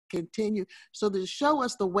continue so to show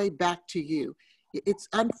us the way back to you. It's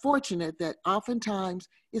unfortunate that oftentimes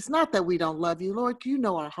it's not that we don't love you, Lord. You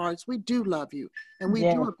know our hearts. We do love you, and we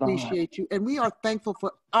do appreciate you, and we are thankful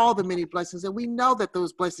for all the many blessings, and we know that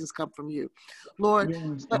those blessings come from you, Lord.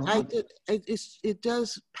 But it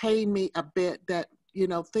does pain me a bit that, you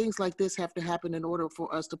know, things like this have to happen in order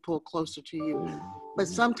for us to pull closer to you. But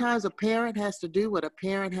sometimes a parent has to do what a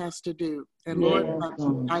parent has to do. And Lord,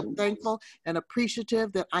 I'm thankful and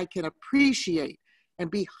appreciative that I can appreciate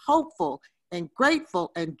and be hopeful and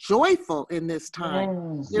grateful and joyful in this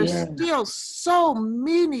time. There's still so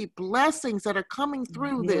many blessings that are coming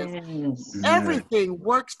through this. Everything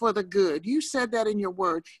works for the good. You said that in your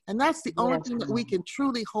word. And that's the only thing that we can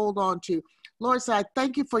truly hold on to. Lord, so I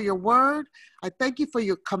thank you for your word. I thank you for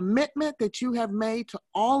your commitment that you have made to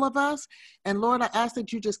all of us. And Lord, I ask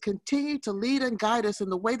that you just continue to lead and guide us in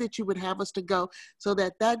the way that you would have us to go, so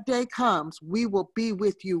that that day comes, we will be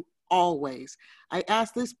with you always. I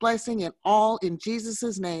ask this blessing and all in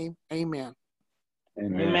Jesus' name. Amen.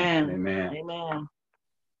 Amen. Amen. Amen.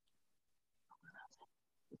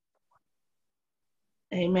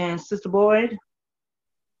 Amen. Sister Boyd.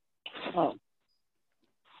 Oh.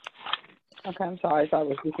 Okay, I'm sorry. I thought it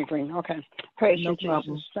was Deacon Green. Okay. Praise you,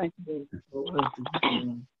 Jesus. Thank you.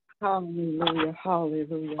 Hallelujah.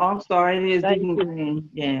 Hallelujah. Oh, I'm sorry. It is Deacon Green.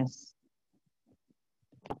 Yes.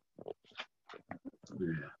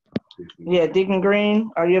 Yeah, Deacon Green,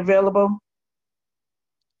 are you available?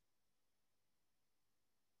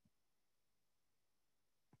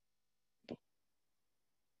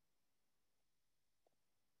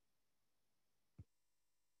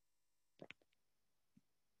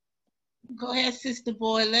 Go ahead, Sister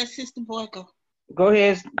Boyd. Let Sister Boyd go. Go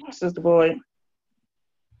ahead, Sister Boyd.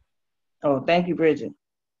 Oh, thank you, Bridget.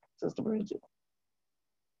 Sister Bridget.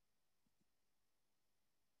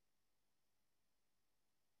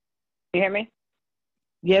 You hear me?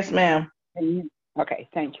 Yes, ma'am. Okay,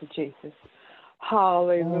 thank you, Jesus.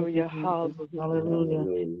 Hallelujah, hallelujah.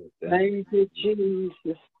 Hallelujah. Thank you,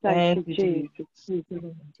 Jesus. Thank you, Jesus.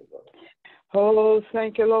 Oh,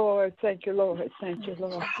 thank you, Lord. Thank you, Lord. Thank you,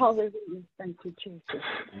 Lord. Hallelujah. Thank you, Jesus.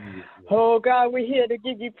 Oh, God, we're here to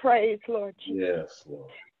give you praise, Lord Jesus. Yes,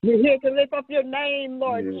 Lord. We're here to lift up your name,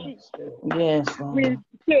 Lord Jesus. Yes, Lord. We're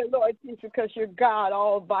here, Lord Jesus, because you're God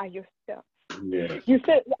all by yourself. Yes. You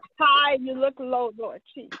sit high and you look low, Lord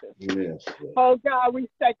Jesus. Yes, Lord. Oh, God, we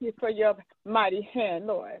thank you for your mighty hand,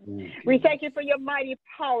 Lord. We thank you for your mighty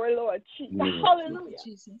power, Lord Jesus. Yes. Hallelujah.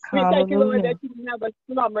 Jesus. We thank you, Lord, that you never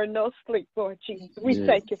slumber, no sleep, Lord Jesus. We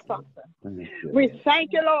thank you, Father. We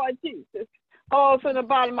thank you, Lord Jesus. Oh, from the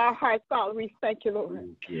bottom of our heart, Father, we thank you, Lord.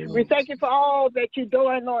 We thank you for all that you're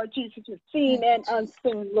doing, Lord Jesus, seen and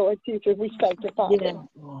unseen, Lord Jesus. We thank you, Father.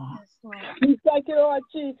 Yes, We thank you, Lord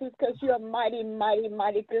Jesus, because you're a mighty, mighty,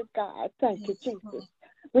 mighty good God. Thank you, Jesus.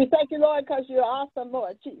 We thank you, Lord, because you're awesome,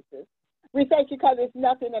 Lord Jesus. We thank you because there's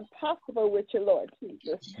nothing impossible with you, Lord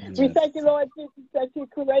Jesus. We thank you, Lord Jesus, that you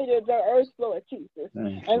created the earth, Lord Jesus.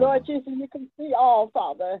 And Lord Jesus, you can see all,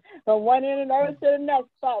 Father. From one end of the earth to the next,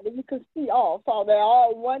 Father, you can see all, Father,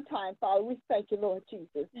 all one time, Father. We thank you, Lord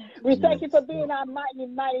Jesus. We thank you for being our mighty,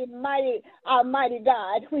 mighty, mighty, our mighty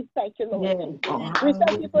God. We thank you, Lord Jesus. We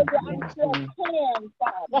thank you for your outstretched hand,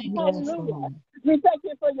 Father. Hallelujah. We thank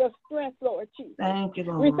you for your strength, Lord Jesus. Thank you,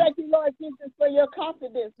 Lord. We thank you, Lord Jesus, for your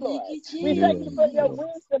confidence, Lord. We thank you for your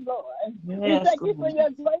wisdom, Lord. We thank you for your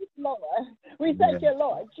grace, Lord. We thank you,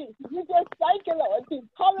 Lord Jesus. We just thank you, Lord Jesus.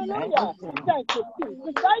 Hallelujah. Thank you,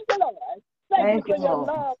 Jesus. Thank you, Lord. Thank you for your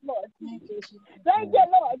love, Lord Jesus. Thank you,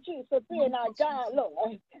 Lord Jesus, for being our God,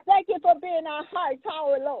 Lord. Thank you for being our high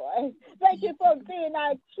tower, Lord. Thank you for being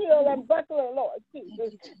our shield and buckler, Lord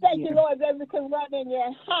Jesus. Thank you, Lord, that we can run in you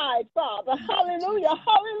and hide, Father. Hallelujah,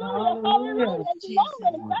 hallelujah, hallelujah.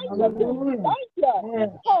 Thank you. Thank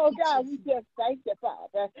you. Oh, God, we just thank you,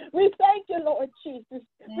 Father. We thank you, Lord Jesus.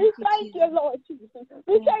 We thank you, Lord Jesus.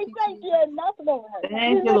 We can't thank you enough, Lord.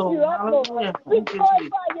 We lift you up, Lord. We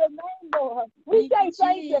glorify your name, Lord. We say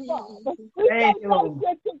thank you, Father. We say thank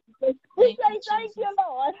you, Jesus. We say thank you,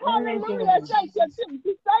 Lord. Hallelujah. Thank you,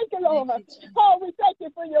 Jesus. Thank you, Lord. Oh, we thank you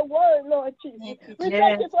for your word, Lord Jesus. We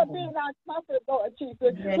thank you for being our comfort, Lord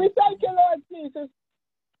Jesus. We thank you, Lord Jesus,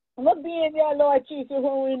 for being there, Lord Jesus,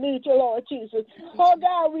 when we need you, Lord Jesus. Oh,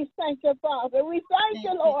 God, we thank you, Father. We thank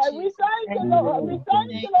you, Lord. We thank you, Lord. We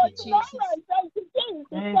thank you, Lord. Thank you, Jesus.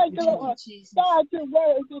 Thank you, Lord. God, you're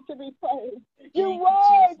worthy to be praised. You're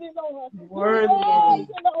worthy, Lord. You're worthy,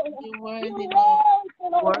 Lord. You're worthy, Lord.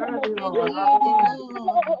 You're worthy,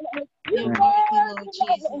 Lord. You're worthy, Lord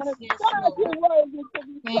Jesus. God, you're worthy to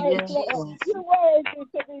be praised, Lord. You're worthy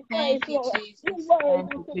to be praised, Lord. You're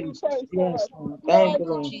worthy to be praised, Lord. Thank you,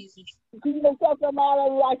 Lord. Jesus, up from all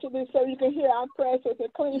unrighteousness so you can hear our prayers with a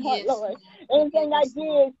clean heart, Lord. Anything I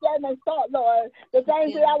did, said, and thought, Lord, the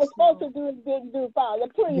things that I was supposed to do and didn't do,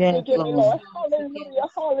 Father, please forgive me, Lord.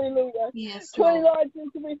 Hallelujah, hallelujah. Truly, Lord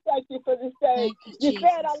Jesus, we thank you for this day. You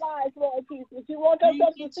spared our lives, Lord Jesus. You woke us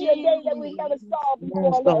up to see a day that we never saw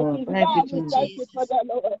before, Lord Jesus. God, we thank you for that,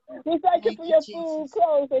 Lord. We thank you for your food,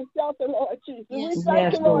 clothes, and shelter, Lord Jesus. We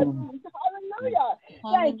thank you, Lord Jesus. Hallelujah.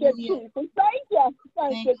 Thank you, Jesus. Thank you.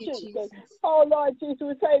 Thank you, Jesus. Oh, Lord Jesus,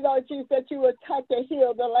 we pray, Lord Jesus, that you would touch and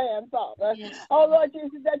heal the land, Father. Oh, Lord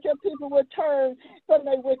Jesus, that your people would turn from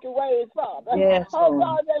their wicked ways, Father. Oh,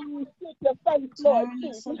 God, that you seek your face, Lord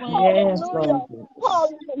Jesus. Hallelujah.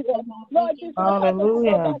 Hallelujah. Lord Jesus, help us to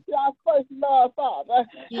go back to our first love, Father.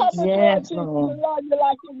 Help us, Lord Jesus, to love you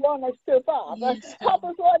like you want us to, Father. Help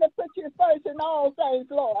us, Lord, to put you first in all things,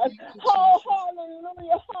 Lord. Oh,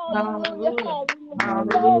 hallelujah, hallelujah,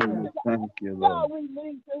 hallelujah. Thank you, Lord. God, we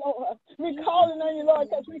need you, Lord. We're calling on you, Lord,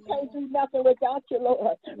 because we can't do nothing without you,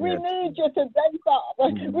 Lord. We need you today,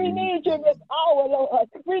 Father. We need you this hour, Lord.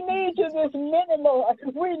 We need you this minute, Lord.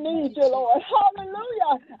 We need you, Lord.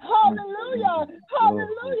 Hallelujah. Hallelujah.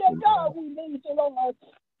 Hallelujah. God, we need you, Lord.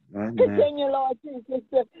 Continue, Lord Jesus,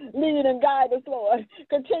 to lead and guide us, Lord.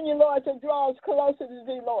 Continue, Lord, to draw us closer to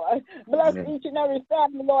thee, Lord. Bless each and every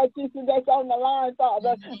family, Lord Jesus, that's on the line,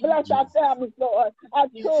 Father. Bless our families, Lord. Our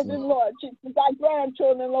children, Lord Jesus. Our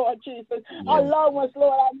grandchildren, Lord Jesus. Our loved ones,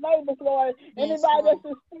 Lord. Our neighbors, Lord. Anybody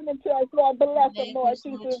that's listening to us, Lord, bless them, Lord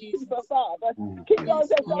Jesus. Keep us, Father. Keep those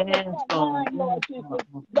that's on the front line, Lord Jesus.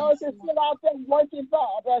 Those that sit out there working,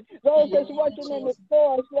 Father. Those that's working in the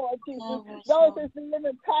stores, Lord Jesus. Those that's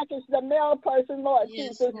delivering package, the mail person, Lord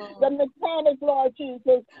Jesus. The mechanic, Lord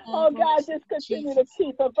Jesus. Oh, God, just continue to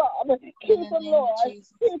keep them, Father. Keep them, Lord.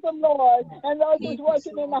 Keep them, Lord. And those that's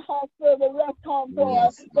working in the hospital, the rest home,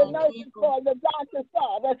 Lord. The nurses, Lord. The doctors,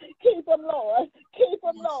 Father. Keep them, Lord. Keep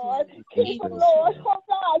them, Lord. Keep them, Lord. Oh,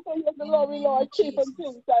 God, for your glory, Lord. Keep them,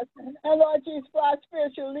 Jesus. And Lord Jesus, for our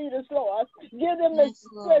spiritual leaders, Lord. Give them the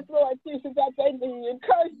strength, Lord Jesus, that they need.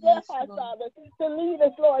 Encourage their hearts, Father, to lead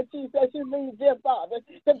us, Lord Jesus, as you lead them, Father.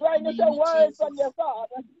 To bring us a word from your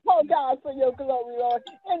Father. Oh, God, for your glory, Lord.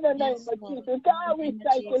 In the name of Jesus. God, we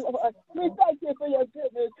thank you, Lord. We thank you for your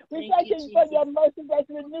goodness. We thank you for your mercy that's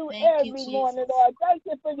renewed every morning, Lord. Thank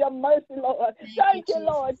you for your mercy, Lord. Thank you,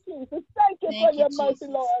 Lord Jesus. Thank you for your mercy,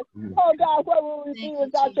 Lord. Oh, God, where will we be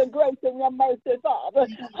without your grace and your mercy, Father?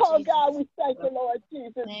 Oh, God, we thank you, Lord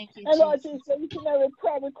Jesus. And Lord Jesus, for each and every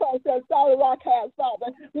prayer request that Solid Rock has,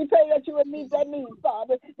 Father, we pray that you would meet their needs,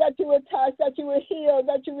 Father, that you would touch, that you would heal,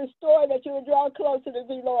 that you restore, that you would draw closer to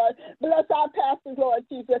thee, Lord. Bless our pastors, Lord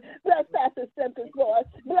Jesus. Bless Pastor Simpkins, Lord.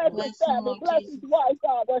 Bless his family. Bless his wife,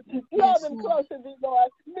 Father. Draw them closer to thee, Lord.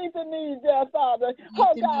 Meet the needs there, Father.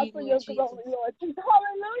 Oh, God, for your glory, Lord Jesus.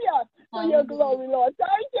 Hallelujah. For your glory, Lord.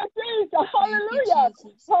 Thank you, Jesus. Hallelujah.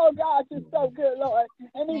 Oh, God, you're so good, Lord.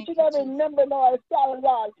 And each and every member, Lord, Solid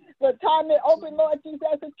Rock. The time they open, Lord Jesus,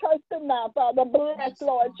 as a church to now, Father. Bless,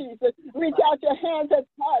 Lord Jesus. Reach out your hands and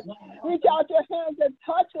touch. Reach out your hands and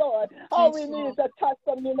touch, Lord. All we need is a touch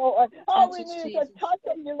from you, Lord. All we need is a touch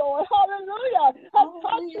from you, Lord. Hallelujah. A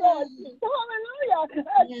touch, Lord Jesus. Hallelujah.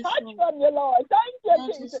 A touch from you, Lord. Thank you,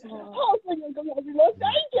 Jesus. Oh, for your glory, Lord.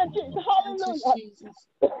 Thank you, Jesus. Hallelujah.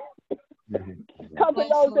 Comfort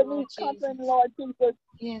those that need comfort, Lord Jesus.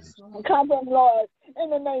 Yes, Lord. Comfort, Lord, in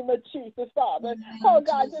the name of Jesus, Father. Oh,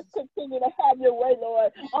 God, just continue to have your way,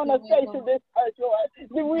 Lord, on the face of this earth, Lord.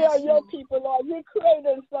 We are your people, Lord. You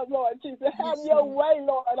created us, Lord Jesus. Have your way,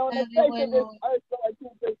 Lord, on the face of this earth, Lord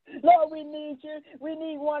Jesus. Lord, we need you. We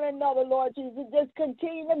need one another, Lord Jesus. Just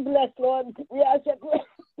continue to bless, Lord. We ask you bless.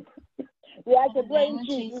 We ask you bless in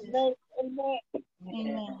Jesus' name. Amen.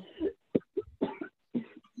 Amen.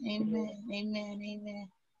 Amen. Amen. Amen.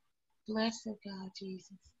 Bless the God,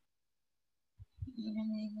 Jesus. In the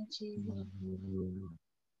name of Jesus.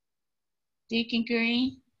 Deacon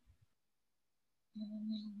Green. In the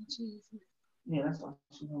name of Jesus. Yeah, that's what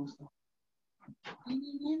she wants to. In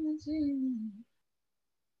the name of Jesus.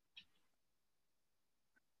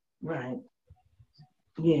 Right.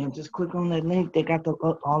 Yeah, just click on that link. They got the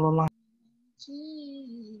all the line.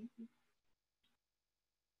 Jesus.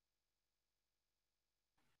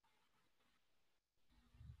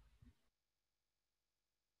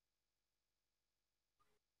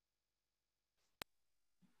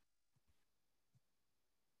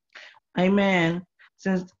 Amen.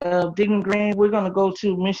 Since Deacon Green, we're going to go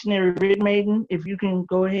to Missionary Rid Maiden. If you can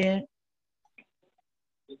go ahead.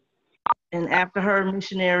 And after her,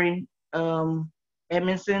 Missionary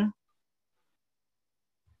Edmondson.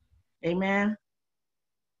 Amen.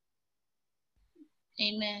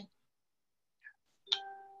 Amen.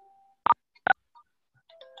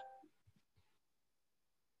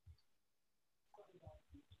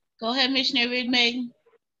 Go ahead, Missionary Ridmaiden.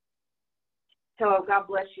 Hello, God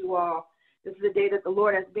bless you all. This is the day that the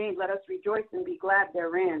Lord has made. Let us rejoice and be glad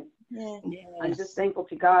therein. Yes. I'm just thankful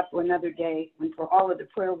to God for another day and for all of the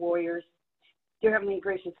prayer warriors. Dear Heavenly and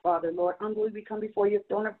gracious Father, Lord, humbly we come before your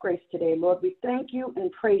throne of grace today. Lord, we thank you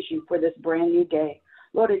and praise you for this brand new day.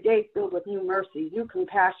 Lord, a day filled with new mercy, new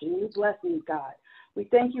compassion, new blessings, God. We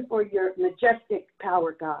thank you for your majestic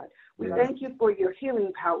power, God. We thank you for your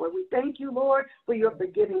healing power. We thank you, Lord, for your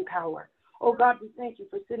forgiving power. Oh, God, we thank you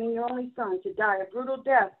for sending your only Son to die a brutal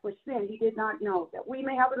death for sin he did not know, that we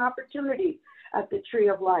may have an opportunity at the tree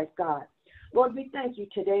of life, God. Lord, we thank you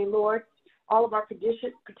today, Lord. All of our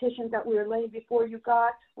petitions that we are laying before you,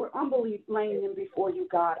 God, we're humbly laying them before you,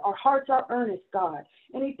 God. Our hearts are earnest, God.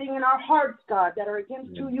 Anything in our hearts, God, that are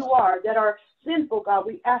against who you are, that are sinful, God,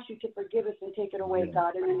 we ask you to forgive us and take it away,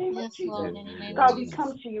 God, in the name of Jesus. Lord, in the name God, of we Jesus.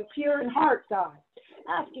 come to you pure in heart, God,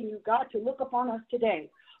 asking you, God, to look upon us today.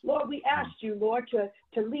 Lord, we ask you, Lord,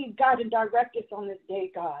 to lead, God, and direct us on this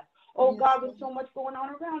day, God. Oh, God, with so much going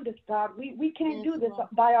on around us, God, we can't do this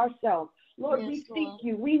by ourselves. Lord, we seek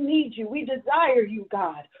you. We need you. We desire you,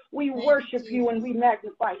 God. We worship you and we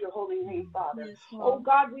magnify your holy name, Father. Oh,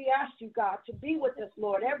 God, we ask you, God, to be with us,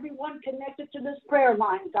 Lord. Everyone connected to this prayer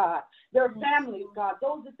line, God. Their families, God.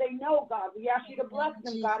 Those that they know, God. We ask you to bless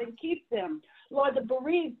them, God, and keep them. Lord, the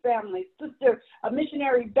bereaved family, Sister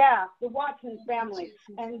Missionary Bath, the Watson family,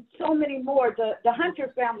 and so many more, the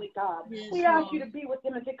Hunter family, God. We ask you to be with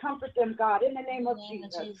them and to comfort them, God, in the name of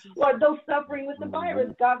Jesus. Lord, those suffering with the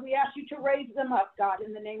virus, God, we ask you to raise them up, God,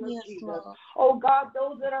 in the name of Jesus. Oh, God,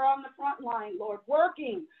 those that are on the front line, Lord,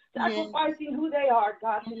 working, sacrificing who they are,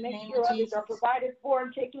 God, to make sure others are provided for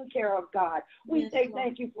and taken care of, God. We say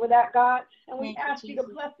thank you for that, God, and we ask you to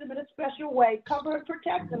bless them in a special way. Cover and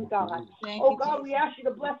protect them, God. Oh, God, we ask you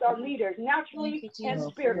to bless our leaders naturally and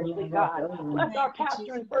spiritually, God. Bless our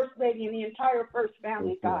pastor and first lady and the entire First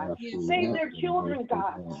family, God. Save their children,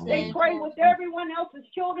 God. They pray with everyone else's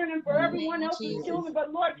children and for everyone else's children,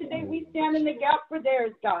 but Lord, today we stand in the gap for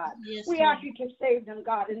theirs, God. We ask you to save them,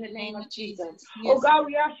 God, in the name of Jesus. Oh, God,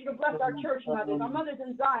 we ask you to bless our church mothers, our mothers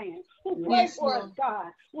in Zion, who pray for us,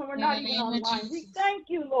 God, when we're not even online. We thank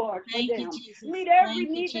you, Lord, for them. Meet every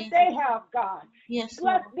need that they have, God.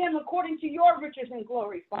 Bless them according to your riches and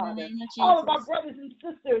glory, Father. All of our brothers and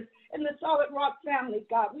sisters in the Solid Rock family,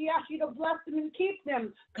 God, we ask you to bless them and keep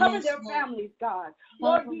them. Cover their families, God.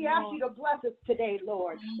 Lord, we ask you to bless us today,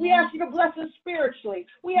 Lord. We ask you to bless us spiritually.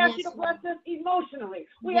 We ask you to bless us emotionally.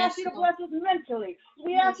 We ask you to bless us mentally.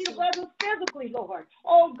 We ask you to bless us physically, Lord.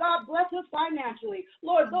 Oh, God, bless us financially.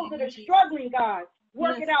 Lord, those that are struggling, God,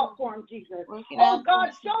 work it out for them, Jesus. Oh,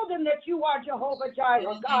 God, show them that you are Jehovah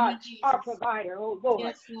Jireh, God, our provider, oh,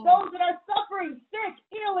 Lord. Those that are suffering, sick,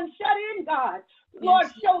 ill, and shut in, God, Lord,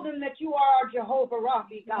 show them that you are our Jehovah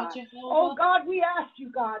Rapha, God. Oh, God, we ask you,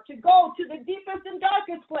 God, to go to the deepest and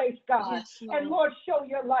darkest place, God, and Lord, show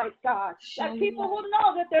your light, God, that people will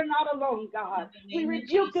know that they're not alone, God. We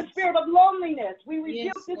rebuke the spirit of loneliness. We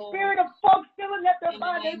rebuke the spirit of folks feeling that they're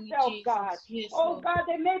by themselves, God. Oh, God,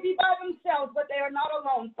 they may be by themselves, but they are not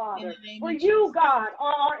alone, Father. For you, God,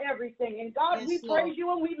 are our everything. And God, we praise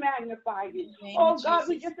you and we magnify you. Oh, God,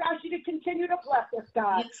 we just ask you to continue to bless us,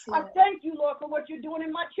 God. I thank you, Lord, for what you're doing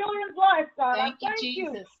in my children's lives, God. I thank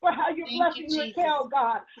you for how you're blessing Raquel,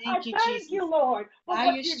 God. I thank you, Lord, for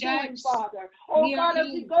what you're doing, Father. Oh, God, as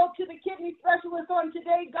we go to the kidney specialist on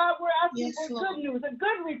today, God, we're asking for good news, a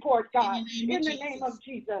good report, God, in the name of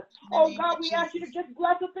Jesus. Oh, God, we ask you to just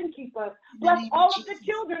bless us and keep us. Bless all of the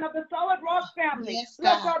children of the Solid Rock family.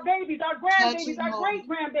 Bless our babies, our grandbabies, our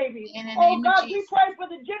great-grandbabies. Oh, God, we pray for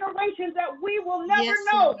the generations that we will never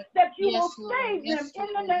know that you will save them in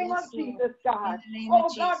the name of Jesus, God. Oh,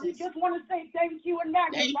 God, we just want to say thank you and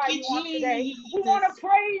magnify you on today. We want to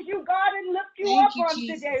praise you, God, and lift you up on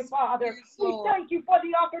today, Father. We thank you for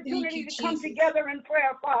the opportunity to come together in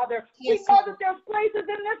prayer, Father. We know that there's places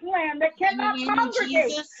in this land that cannot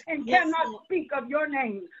congregate and cannot speak of your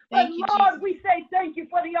name. But Lord, we say thank you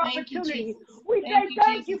for the opportunity. We say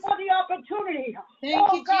thank you for the opportunity.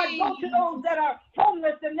 Oh, God, go to those that are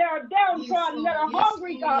homeless and that are downtrodden, that are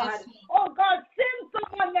hungry, God. Oh, God, send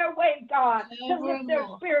someone their way, God, to lift their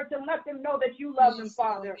spirits and let them know that you love them,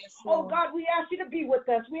 Father. Oh, God, we ask you to be with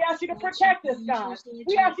us. We ask you to protect us, God.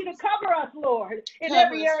 We ask you to cover us, Lord, in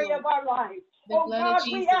every area of our life. Oh, God,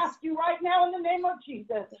 we ask you right now in the name of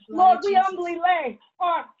Jesus. Lord, we humbly lay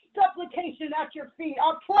our supplication at your feet,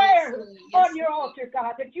 our prayers on your altar,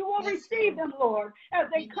 God, that you will receive them, Lord, as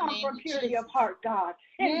they come from purity of heart, God.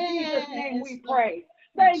 In Jesus' name we pray.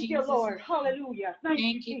 Thank you, Lord. Hallelujah. Thank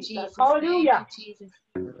you, Jesus. Hallelujah.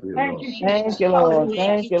 Thank you, Jesus. Thank you, Lord.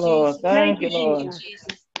 Thank you, Lord. Thank Thank you, you, Lord.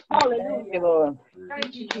 Jesus. Thank you, Hallelujah. Lord.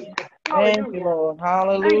 Thank you, Jesus. Thank you, Hallelujah. Lord.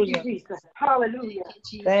 Thank you, Hallelujah. Jesus. Hallelujah.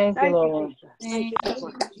 Thank you, Thank you, Lord. Jesus. Thank you,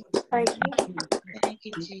 Lord. Thank you, Jesus. Thank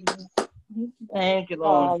you, Jesus. Thank you,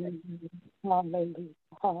 Lord. Hallelujah. Hallelujah.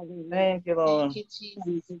 Hallelujah. Thank you, Lord. Thank you, Jesus.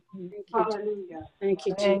 Thank you, Jesus. Hallelujah. Thank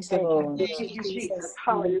you, Thank Jesus. you, Lord. Thank Thank you, Jesus. Jesus.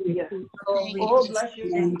 Hallelujah. Oh, we Oh, bless bless your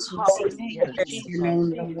your name. name, Jesus. Hallelujah. We bless your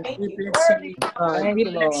name, Lord. Jesus. We bless your Worthy name, to be God. praised. Thank We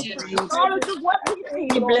you, Lord. bless your name, Regardless Jesus. of what we see,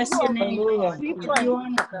 We Lord, bless you your are name, worthy Hallelujah. God. to be We give you praised.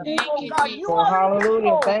 honor, God. Thank Oh, you, God, you Jesus. Lord, are in hallelujah.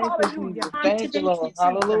 control. Thank you, Hallelujah. Jesus. On Thank you, today, Lord. Jesus. We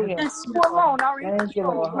Hallelujah. bless you, You Lord. alone are in Thank you,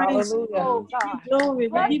 control, We Lord. God. praise you, Hallelujah. Oh, Lord. We give God. you glory.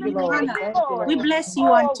 We Thank give you, Blessed you be your Lord. honor. name, Thank you, Lord. We Lord. bless you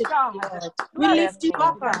on Oh, today, God. Lord. We Blessed Yes, lift be you your Lord.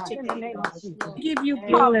 up name, on God, in the today, name Lord. of Jesus. We give you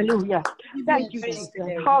glory. Hallelujah. We give you Thank you, praise Jesus.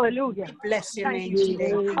 today, Lord. Hallelujah. We bless your Thank name you,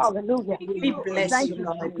 today, Jesus. Jesus. Hallelujah. We bless Thank you, you,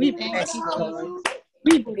 Lord. We Jesus. Thank bless you, you, Jesus. Lord.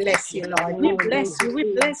 We bless you, Lord. We Hallelujah. bless you. We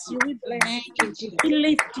bless you. We bless Thank you. you, Thank you, Jesus. We Jesus.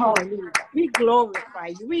 lift you up. Hallelujah. We glorify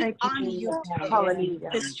you. We Thank you, honor you Jesus. today. Hallelujah.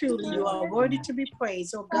 Because truly you are worthy to be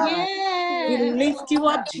praised, oh God. We Yes, lift you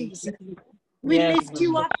Lord. up, Jesus. We Yes, lift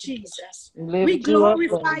you Lord. up, Jesus. We We lift you up,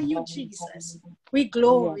 glorify Lord. you, Jesus. We Yes.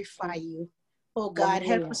 glorify you. Oh God,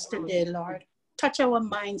 help Hallelujah. us today, Lord. Touch our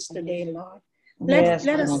minds today, Lord. Yes,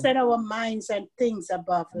 Let us Lord. set our minds and things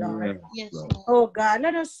above, Lord. Yes, Lord. Oh God,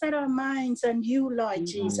 let us set our minds on you, Lord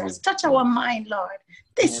Jesus. Touch our mind, Lord.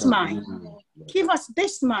 This mind. Give us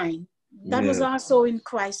this mind that was also in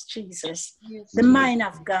Christ Jesus. Yes, The mind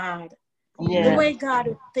of God. The Yes. way God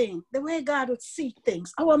would think, the way God would see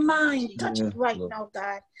things. Our mind, touch it right now,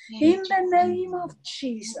 God. In the name of In the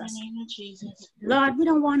Jesus. name of Jesus. Lord, we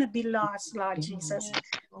don't want to be lost, Lord Jesus.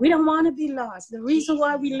 We don't want to be lost. The reason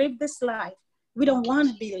why we live this life, we don't want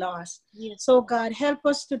to be lost. Yes. So God, help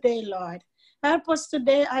us today, Lord. Help us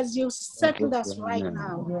today as you settled us right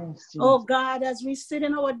now. Yes, Oh Jesus. God, as we sit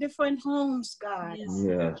in our different homes, God.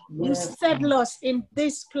 Yes. You Yes. settle us in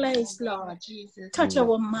this place, In the name Lord. of Jesus. Touch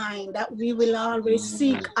our mind that we will always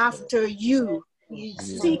seek after you.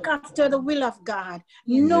 Yes. Seek after the will of God,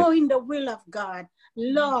 Yes. knowing the will of God. In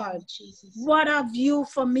the name Lord, of Jesus. what have you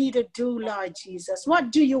for me to do, Lord Jesus?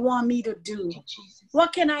 What do you want me to do? Jesus.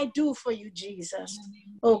 What can I do for you, Jesus?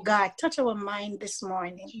 Oh God, touch our mind this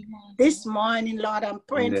morning. Jesus. This morning, Lord, I'm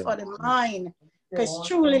praying for the mind. Because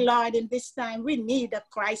truly, Lord, in this time, we need a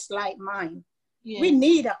Christ-like mind. Yes. We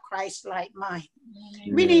need a Christ-like mind.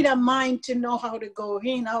 In We need a mind to know how to go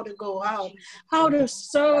in, how to go out, how to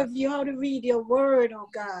serve you, how to read your word, oh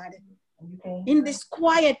God. In this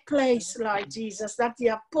quiet place, Lord Jesus, that you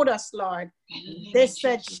have put us, Lord. They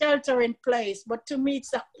said shelter in place, but to me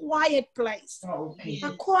it's a quiet place.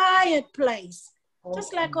 A quiet place.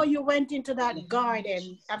 Just like how you went into that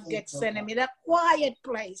garden of Gethsemane, that quiet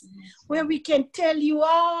place where we can tell you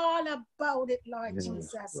all about it, Lord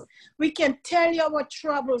Jesus. We can tell you our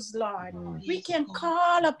troubles, Lord. We can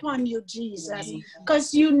call upon you, Jesus,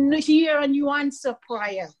 because you hear and you answer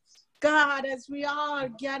prayer. God, as we all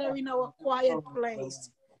gather in our quiet place,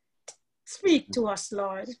 speak to us,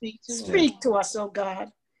 Lord. Speak to us, oh God.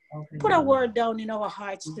 Put a word down in our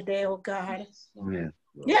hearts today, oh God.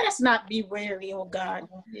 Let us not be weary, oh God.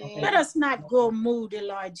 Let us not grow moody,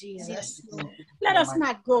 Lord Jesus. Let us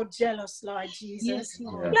not grow jealous, Lord Jesus.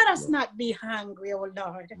 Let us not be hungry, oh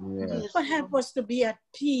Lord. But help us to be at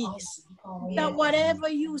peace. That whatever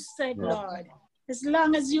you said, Lord, as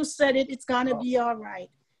long as you said it, it's going to be all right.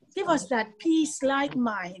 Give us that peace like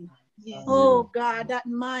mine. Oh God, that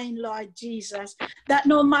mind, Lord Jesus, that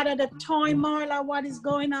no matter the turmoil or what is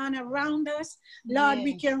going on around us, Lord,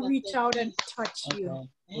 we can reach out and touch you.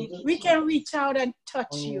 We can reach out and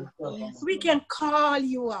touch you. We can call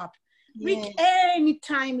you up.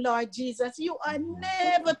 Anytime, Lord Jesus, you are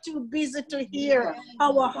never too busy to hear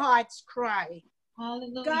our hearts cry.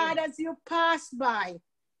 God, as you pass by,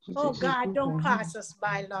 oh God, don't pass us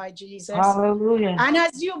by, Lord Jesus. Hallelujah. And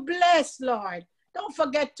as you bless, Lord, don't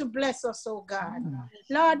forget to bless us, oh God.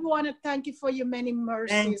 Lord, we want to thank you for your many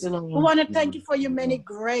mercies. We want to thank you for your many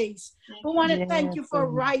grace. We want to thank you for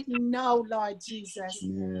right now, Lord Jesus.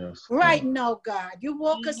 Right now, God. You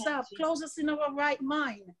woke us up, close us in our right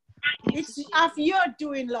mind. It's of your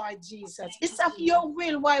doing, Lord Jesus. It's of your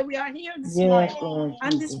will why we are here this morning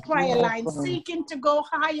on this prayer line, seeking to go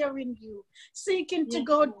higher in you, seeking to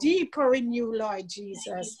go deeper in you, Lord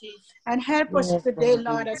Jesus. And help us today,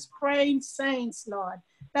 Lord, as praying saints, Lord,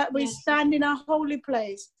 that we stand in a holy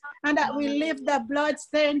place and that we lift the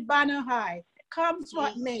bloodstained banner high. comes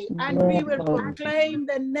what may, and we will proclaim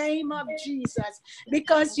the name of Jesus,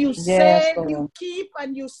 because you save, you keep,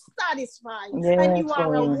 and you satisfy, and you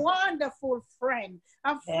are a wonderful friend,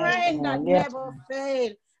 a friend that never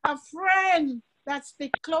fails, a friend that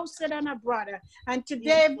sticks closer than a brother. And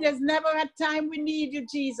today, if there's never a time we need you,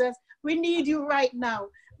 Jesus, we need you right now.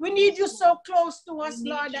 We need you so close to us,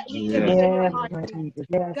 Lord, that we can hear your heart.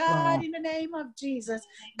 God, in the name of Jesus,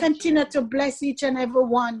 continue to bless each and every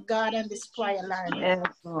one, God, on this prayer line.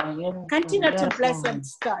 Continue to bless and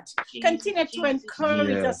touch. Continue to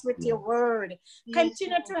encourage us with your word.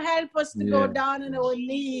 Continue to help us to go down on our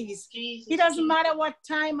knees. It doesn't matter what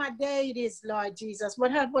time of day it is, Lord Jesus,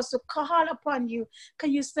 but help us to call upon you.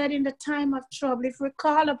 Because you said in the time of trouble, if we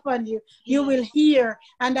call upon you, you will hear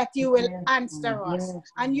and that you will answer us.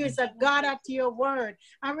 And you're a God at your word.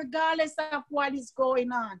 And regardless of what is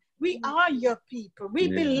going on, we are your people. We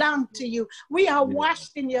belong to you. We are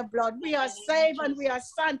washed in your blood. We are saved and we are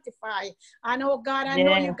sanctified. And oh God, I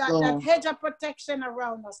know you got that hedge of protection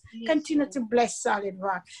around us. Continue to bless Solid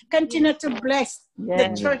Rock. Continue to bless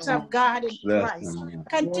the Church of God in Christ.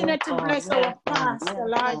 Continue to bless our pastor,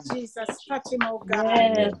 Lord Jesus. Touch him, oh God.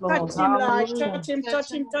 Touch him, Lord. Touch him,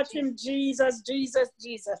 touch him, touch him. Jesus, Jesus,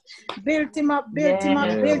 Jesus. Build him up, build him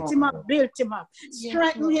up, build him up, build him up.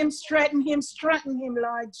 Strengthen him, strengthen him, strengthen him,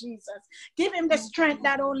 Lord Jesus. Give him the strength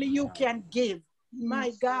that only you can give.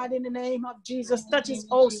 My God, in the name of Jesus, touch his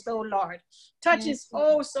host, oh Lord. Touch his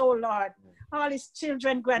host, oh Lord. All his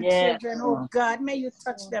children, grandchildren, oh God, may you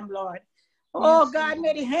touch them, Lord. Oh God,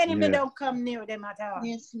 may the enemy don't come near them at all.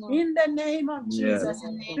 In the name of Jesus,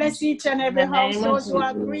 bless each and every household who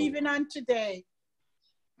are grieving on today.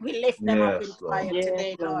 We lift them up in prayer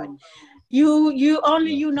today, Lord. You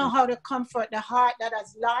only you know how to comfort the heart that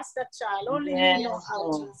has lost a child. Only you know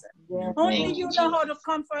how, Jesus. Only you know how to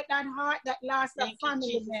comfort that heart that lost a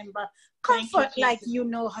family member. Comfort like you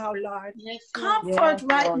know how, Lord. Comfort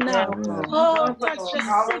right now. Oh, touch the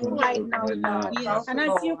sick right now, Lord. And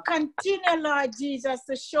as you continue, Lord Jesus,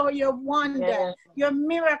 to show your wonder, your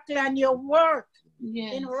miracle, and your work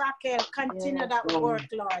in Raquel, continue that work,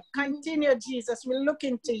 Lord. Continue, Jesus. We're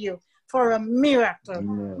looking to you for a miracle.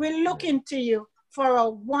 We're looking to you for a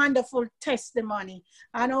wonderful testimony.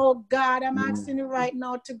 And oh God, I'm asking you right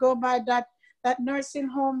now to go by that nursing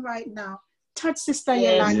home right now. Touch Sister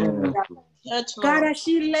Yolanda. God, as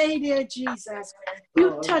she lay there, Jesus,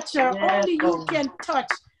 you touch her. Only you can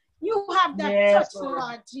touch. You have that touch,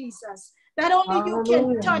 Lord Jesus, that only you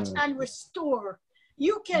can touch and restore.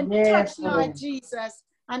 You can touch, Lord Jesus,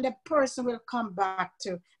 and the person will come back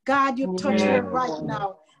to. God, you touch her right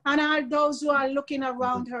now. And all those who are looking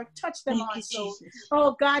around her, touch them also.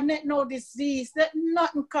 Oh God, let no disease, let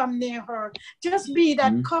nothing come near her. Just be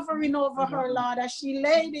that covering over her, Lord, as she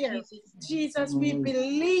lay there. Jesus, we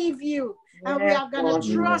believe you, and we are going to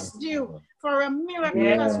trust you for a miracle,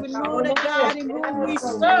 because we know the God in whom we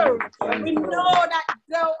serve. We know that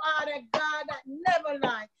thou art a God that never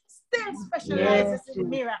lies, still specializes in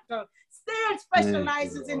miracles, still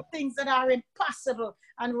specializes in things that are impossible.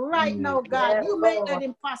 And right now, God, you make that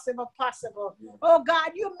impossible possible. Oh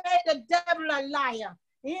God, you made the devil a liar.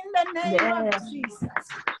 In the name of Jesus.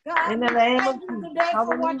 God, we thank you today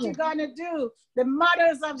for what you're going to do. The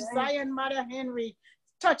mothers of Zion, Mother Henry,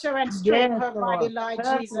 touch her and straighten her body, Lord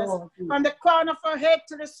Jesus. From the crown of her head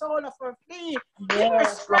to the sole of her feet. Give her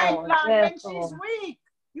strength, Lord, when she's weak.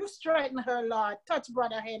 You straighten her, Lord. Touch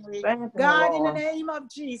Brother Henry. God, in the name of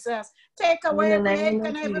Jesus, take away every ache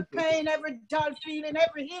and every pain, every dull feeling,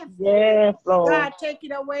 every hip. Yes, Lord. God, take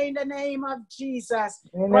it away in the name of Jesus.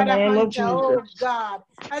 Brother Hunter, oh God,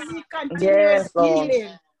 as he continues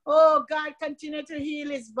healing. Oh God, continue to heal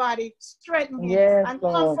his body, strengthen him, and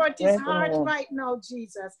comfort his heart right now,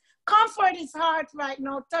 Jesus. Comfort his heart right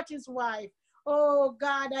now. Touch his wife. Oh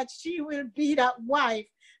God, that she will be that wife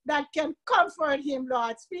that can comfort him,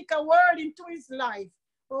 Lord. Speak a word into his life.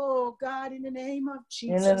 Oh, God, in the name of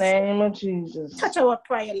Jesus. In the name of Jesus. Touch our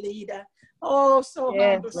prayer leader. Oh, so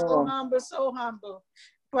humble, so humble, so humble.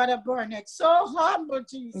 Brother Burnett, so humble,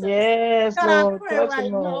 Jesus. Yes, God, Lord. I pray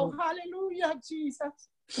right now, hallelujah, Jesus.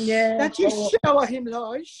 Yes, that you shower him,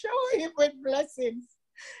 Lord. Shower him with blessings.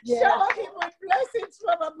 Shower him with blessings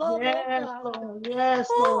from above, yes, oh God. Lord. Yes,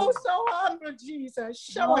 Oh, Lord. so humble, Jesus.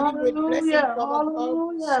 Shower him with blessings from above.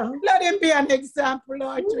 Let him be an example,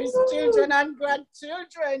 Lord, to his children and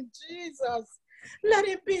grandchildren, Jesus. Let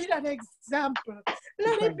him be that example.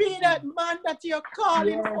 Let him be that man that you're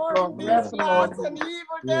calling for in these Yes, last Lord. and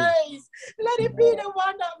evil days. Let him be the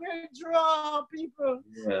one that will draw people.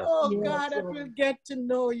 Oh God, that will get to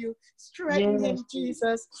know you. Strengthen him,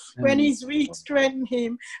 Jesus. When he's weak, strengthen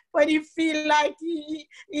him. When he feel like he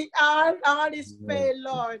all is fail,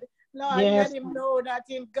 Lord. Lord, let him know that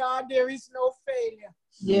in God there is no failure.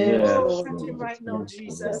 Oh, touch him right now,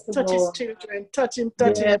 Jesus. Touch his children. Touch him,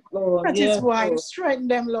 touch him. Touch his wife. Strengthen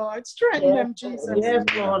them, Lord. Strengthen them, Jesus.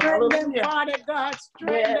 Strengthen them, Father God.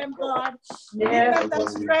 Strengthen them, God. Give them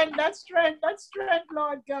that strength,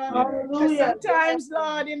 Lord God. And sometimes,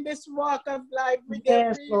 Lord, in this walk of life, we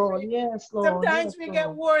get weary. Sometimes we get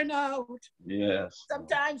worn out.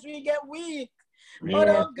 Sometimes we get weak. But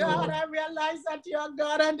oh God, I realize that you're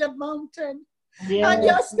God on the mountain. And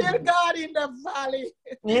you're still God in the valley.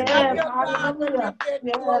 And you're God when we get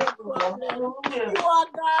to our problem. You are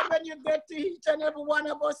God when you get to each and every one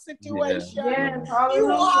of our situations.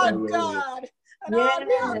 You are God. And all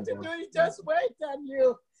we have to do is just wait on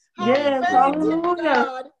you. Have faith in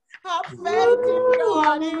God. Have faith in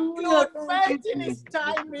God. Include faith in his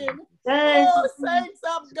timing. Oh, saints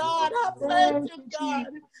of God, have faith in God.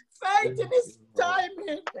 Faith in his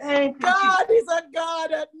timing. God is a God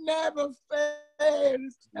that never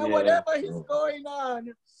fails. And whatever is going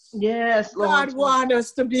on, God wants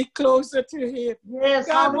us to be closer to him.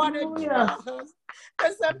 God wants to draw us.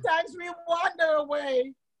 And sometimes we wander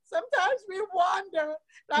away. Sometimes we wander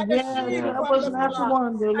like a sheep from the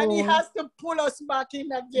flock. And he has to pull us back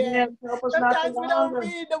in again. Sometimes we don't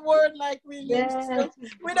read the word like we used to.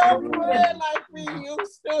 We don't pray like we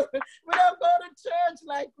used to. We don't go to church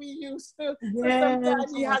like we used to. So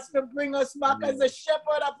sometimes he has to bring us back as the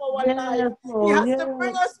shepherd of our life. He has to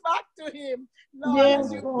bring us back to him. Lord,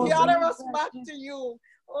 as you gather us back to you.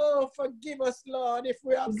 Oh, forgive us, Lord, if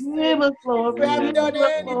we have sinned, if we have done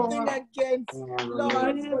anything against,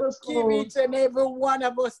 Lord, forgive each and every one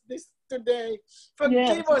of us this today.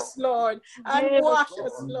 Forgive us, Lord, and wash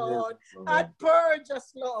us, Lord, and purge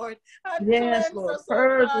us, Lord, and cleanse us, oh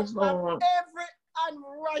God, from every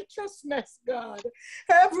unrighteousness, God.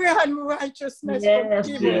 Every unrighteousness,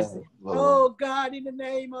 forgive us. Oh, God, in the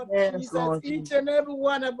name of Jesus, each and every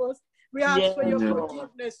one of us, we ask for your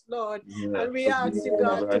forgiveness, Lord. And we ask you,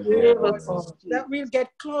 God, today, Lord, that we'll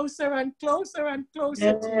get closer and closer and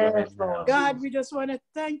closer to you. God, we just want to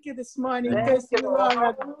thank you this morning because you are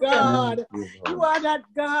a God. You are that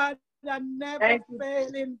God that never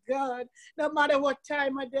failing God. No matter what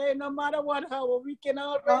time of day, no matter what hour, we can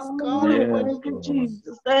always call upon you.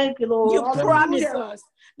 Jesus. Thank you, Lord. You promise us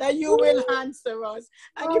that you will answer us.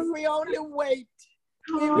 And if we only wait,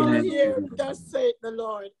 we will hear, thus saith the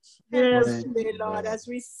Lord. Help us today, Lord, as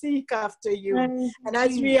we seek after you. And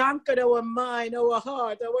as we anchor our mind, our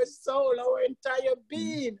heart, our soul, our entire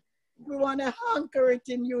being, we want to anchor it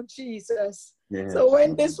in you, Jesus. So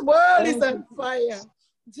when this world is on fire,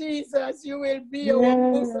 Jesus, you will be our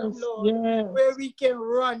bosom, Lord, where we can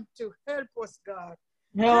run to. Help us, God.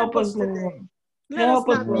 Help us today. Let us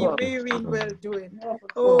not be weary in well-doing.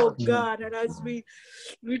 Oh, God, and as we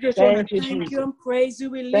just want to thank you and praise you,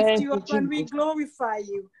 we lift you up and we glorify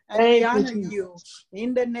you and we honor you.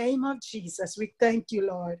 In the name of Jesus, we thank you,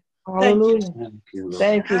 Lord. Thank you.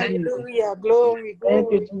 Thank you, Hallelujah. Glory,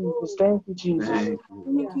 thank you, glory. Jesus. Thank you, Jesus. Thank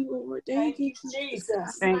you, Lord. Thank you,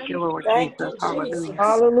 Jesus. Thank you, Lord Thank Jesus. you, Hallelujah. Jesus.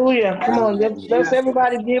 Hallelujah. Come on, Thank you, let's Jesus.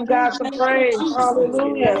 everybody give God some Thank you, praise. Jesus.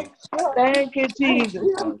 Hallelujah. Thank you, Jesus.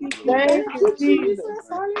 Thank you, Jesus.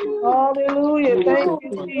 Hallelujah. Hallelujah. Thank you,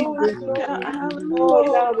 Glory, Jesus. glory. Oh,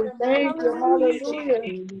 Oh, God, we thank you. Hallelujah.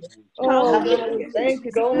 Oh, God, we thank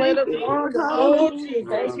you. Don't let us wander. Oh, Hallelujah.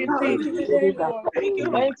 Thank Jesus. you, Thank you Jesus. today, Lord. Thank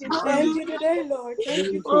you, Thank Jesus. you today, Lord.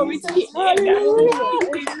 Thank you, Glory to Jesus. your name, God. Hallelujah.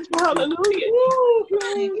 Thank you, Jesus. Hallelujah. Woo,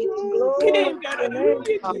 Thank glory, you, glory, Jesus. Glory glory. to God, your name,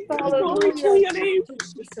 hallelujah, God. Jesus. Glory to Hallelujah. your name. Thank you,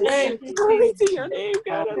 Jesus. Thank Thank you, Glory Jesus. to your name,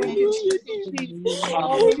 God. thank you, Hallelujah, Thank Jesus. you, Jesus. Jesus.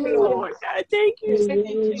 Thank Thank you, you, Hallelujah. Lord. Lord God. Thank you. Thank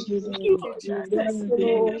you, Thank Jesus. Thank you, you, Lord God. Jesus. Thank you,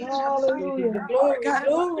 Lord. Hallelujah. Glory, God,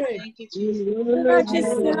 glory. thank you, Jesus. That just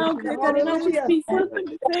Hallelujah. sound good. That it might just Hallelujah. be something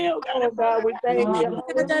to say, oh God. Oh, God, we thank you.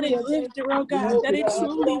 God, that it Hallelujah. lift her, oh God. Oh, That it God, we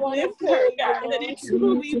don't truly want to lift her, fail you, God. That Lord. it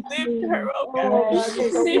truly lift her, oh God. Oh, God,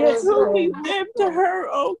 you're so That it Yes, worthy, Lord. truly Lord. Yes, lift Lord. her,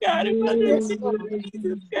 oh God. In the name Yes, Lord. of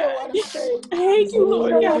Jesus, Don't God. want to fail you, Thank you, Jesus.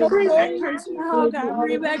 Lord Don't God. want to Bring back fail you, her Jesus. smile, God.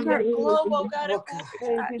 Bring back Hallelujah. her glow, oh God. And Oh, God. Father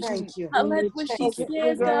Thank God. you, Thank Jesus. you. Let when she Thank you. We're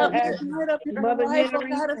stands, going God, to ask lift up in her Mother life, oh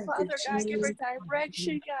Henry. God. And Thank you, Father God, give Jesus. her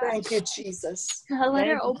direction, God. Thank you, Jesus. God, let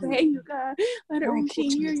her obey you, God. Let her, when she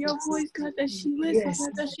hear your voice, God, that she listens,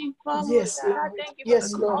 God, that she follows, God. I thank you for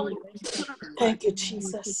the calling that you put on her life. Thank you,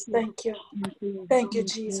 Jesus. Thank you. Thank you,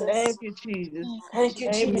 Jesus. Thank you, Jesus. Thank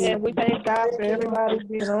you, Jesus. Amen. We thank God for everybody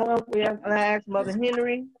being on. We have to ask Mother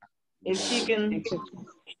Henry if she can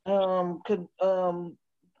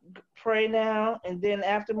pray now, and then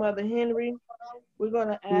after Mother Henry, we're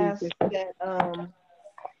gonna ask that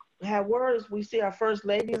have words. We see our First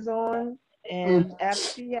Lady is on, and after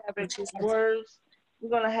she has words, we're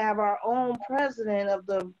gonna have our own president of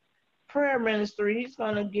the prayer ministry. He's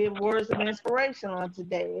gonna give words of inspiration on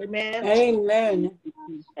today. Amen. Amen.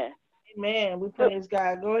 Amen. We praise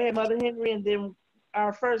God. Go ahead, Mother Henry, and then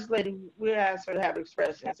our First Lady, we'll ask her to have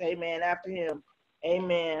expressions. Amen. After him.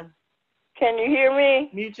 Amen. Can you hear me?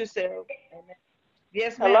 Mute yourself. Amen.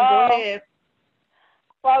 Yes, ma'am. Hello? Go ahead.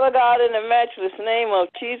 Father God, in the matchless name of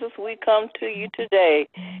Jesus, we come to you today.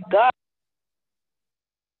 God,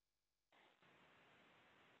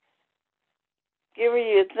 giving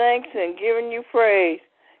you thanks and giving you praise.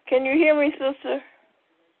 Can you hear me, sister?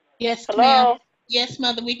 Yes, Hello? ma'am. Yes,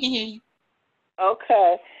 Mother, we can hear you.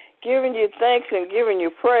 Okay. Giving you thanks and giving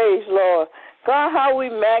you praise, Lord. God, how we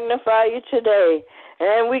magnify you today.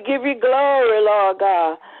 And we give you glory, Lord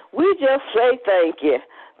God. We just say thank you.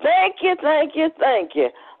 Thank you, thank you, thank you.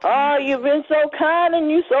 Oh, you've been so kind and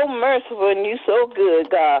you so merciful and you so good,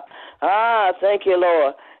 God. Thank you,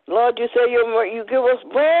 Lord. Lord, you say you give us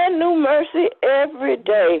brand new mercy every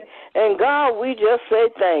day. And God, we just say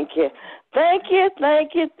thank you. Thank you,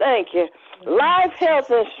 thank you, thank you. Life, health,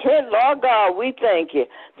 and strength, Lord God, we thank you.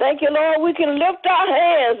 Thank you, Lord, we can lift our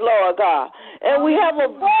hands, Lord God. And we have a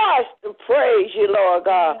voice to praise you, Lord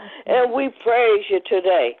God. And we praise you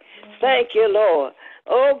today. Thank you, Lord.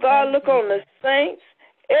 Oh, God, look on the saints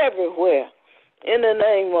everywhere. In the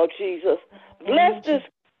name of Jesus. Bless this.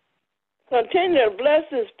 Continue to bless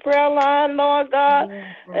this prayer line, Lord God,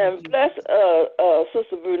 and bless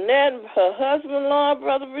Sister Brunette, her husband, Lord,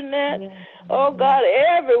 Brother Brunette. Oh, God,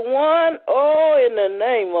 everyone, in the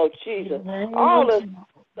name of Jesus. All of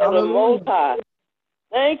the Most High.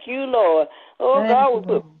 Thank you, Lord. Oh, God, we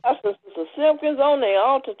put Pastor Sister Simpkins on the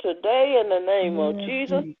altar today in the name of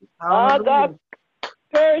Jesus. God,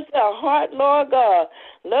 encourage their heart, Lord God.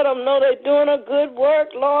 Let them know they're doing a good work,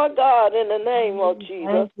 Lord God, in the name of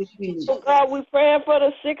Jesus. Oh, God, we're praying for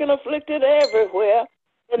the sick and afflicted everywhere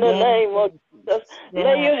in the name of Jesus.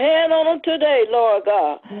 Lay your hand on them today, Lord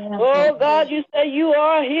God. Oh, God, you say you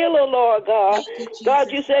are a healer, Lord God.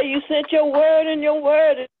 God, you say you sent your word and your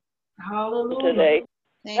word today.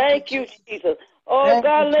 Thank you, Jesus. Oh,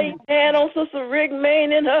 God, lay your hand on Sister Rick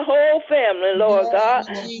Main and her whole family, Lord God.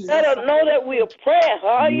 Let her know that we are praying.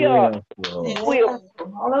 We are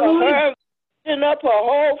for her and up her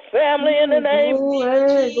whole family in the name of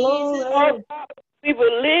Jesus. Lord God, we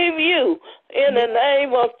believe you in the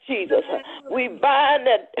name of Jesus. We bind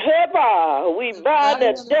that we bind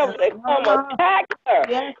that devil that come attack her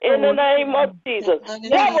in the name of Jesus.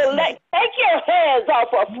 Devil, take your hands off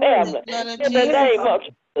her family in the name of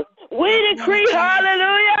Jesus. We decree,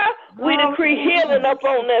 hallelujah, we decree healing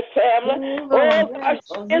upon that family. Oh, God,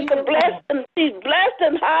 she's a blessing. She's blessed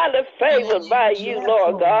and highly favored by you,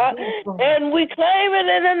 Lord God. And we claim it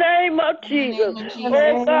in the name of Jesus.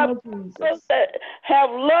 Oh, God, that have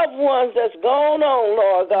loved ones that's gone on,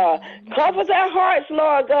 Lord God. Comfort their hearts,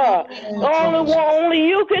 Lord God. Only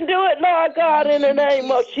you can do it, Lord God, in the name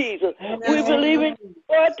of Jesus. We believe in you,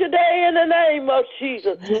 Lord, today in the name of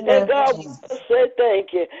Jesus. And God, we say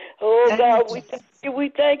thank you. Oh, God, we thank you, we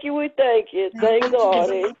thank you, we thank you. Thank God.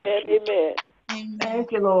 Amen, amen.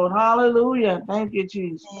 Thank you, Lord. Hallelujah. Thank you,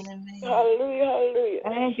 Jesus. Hallelujah, hallelujah.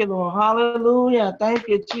 Thank you, Lord. Hallelujah. Thank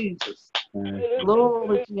you, Jesus.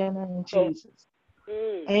 Glory to your name, Jesus.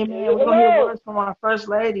 Amen. We're going to hear words from our First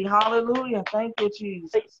Lady. Hallelujah. Thank you,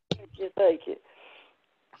 Jesus. Thank you, thank you.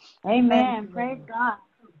 Amen. Praise God.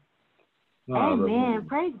 Amen.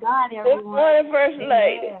 Praise God, everyone. Good morning, First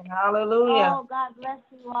Lady. Hallelujah. Oh, God bless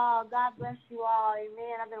you all. God bless you all.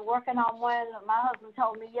 Amen. I've been working on one. My husband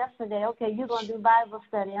told me yesterday, okay, you're going to do Bible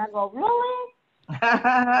study. I go, really?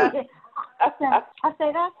 I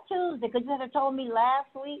said, that's Tuesday, because you had told me last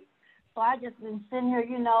week. So I just been sitting here,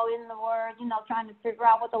 in the Word, trying to figure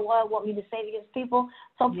out what the Lord want me to say to His people.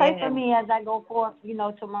 So pray for me as I go forth,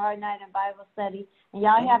 tomorrow night in Bible study. And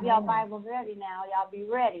y'all have y'all Bibles ready now. Y'all be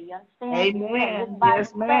ready. You understand? Amen. Bible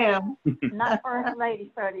yes, ma'am. study, not First Lady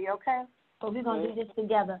study, okay? but we're going to do this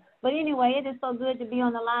together. But anyway, it is so good to be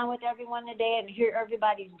on the line with everyone today and hear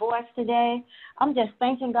everybody's voice today. I'm just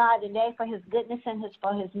thanking God today for his goodness and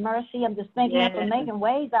for his mercy. I'm just thanking him for making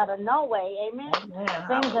ways out of no way. Amen.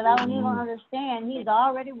 Things that I don't even understand. He's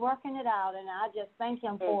already working it out, and I just thank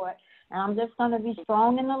him for it. And I'm just going to be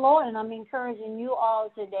strong in the Lord, and I'm encouraging you all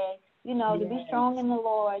today, you know, to be strong in the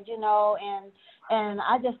Lord, you know, and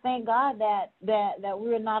I just thank God that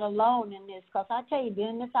we're not alone in this, because I tell you, being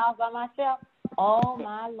in this house by myself, oh,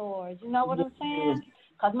 my Lord, you know what I'm saying?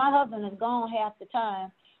 Because my husband is gone half the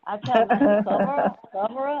time. I tell him, I say,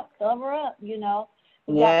 cover up, you know.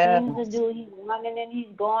 He's got things to do. He's running and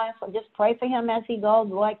he's going. So just pray for him as he goes.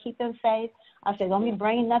 Lord, keep him safe. I said, don't be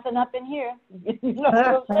bringing nothing up in here. You know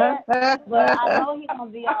what I'm saying? But I know he's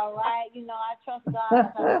going to be all right. You know, I trust God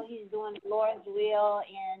because I know he's doing the Lord's will,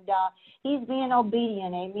 and he's being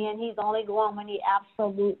obedient, amen. He's only going when he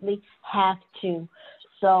absolutely has to.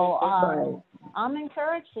 So I'm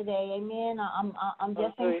encouraged today, amen. I'm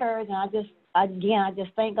just encouraged, and I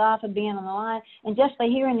just thank God for being on the line, and just for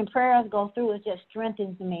hearing the prayers go through, it just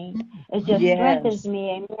strengthens me. It just strengthens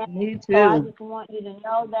me, amen. Me too. So I just want you to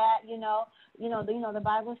know that, you know, the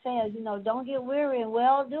Bible says, you know, don't get weary in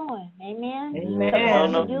well doing, amen. Amen. We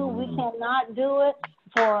cannot do it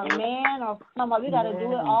for a man or somebody. We got to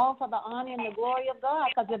do it all for the honor and the glory of God.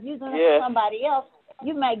 Because if you're doing it for somebody else,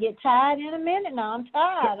 you might get tired in a minute. Now I'm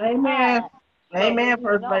tired. Amen. Amen, So,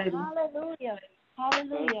 First Lady.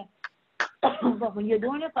 Hallelujah. But when you're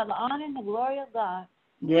doing it for the honor and the glory of God,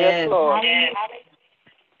 yes, Lord.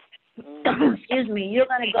 Excuse me, you're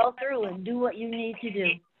going to go through and do what you need to do.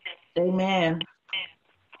 Amen.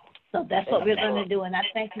 So that's what we're going to do, and I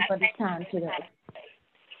thank you for this time today.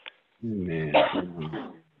 Amen.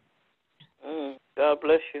 God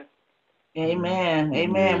bless you. Amen.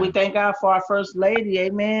 Amen. We thank God for our First Lady.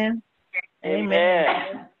 Amen.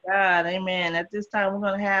 Amen. God, amen. At this time, we're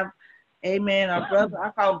going to have, amen, our brother, I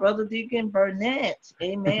call him Brother Deacon Burnett.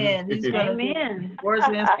 Amen. He's going to do words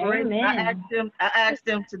of inspiration. I asked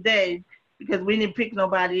him today, because we didn't pick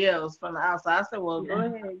nobody else from the outside. I said, well, go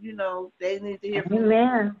ahead. You know, they need to hear from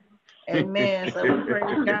you. Amen. So we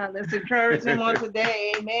praise God. Let's encourage him on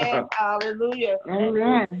today. Amen. Hallelujah.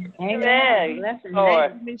 Amen. Amen. Thank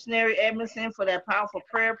you, Missionary Edmondson, for that powerful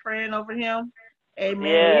prayer praying over him.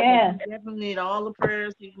 Amen. You definitely need all the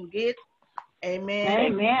prayers you can get. Amen.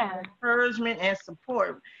 Amen. Encouragement and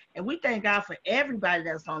support. And we thank God for everybody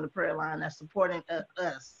that's on the prayer line that's supporting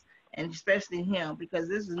us, and especially him, because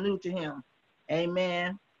this is new to him.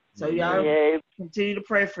 Amen. So y'all continue to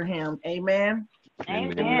pray for him. Amen.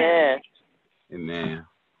 Amen. Amen.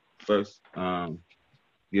 First,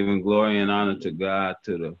 giving glory and honor to God,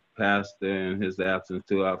 to the pastor in his absence,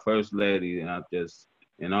 to our First Lady, and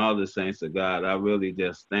all the saints of God. I really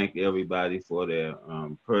just thank everybody for their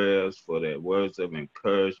prayers, for their words of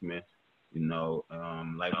encouragement. You know,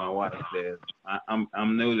 like my wife said,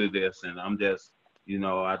 I'm new to this, and I'm just, you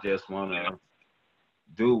know, I just want to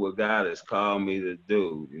do what God has called me to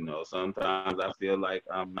do. You know, sometimes I feel like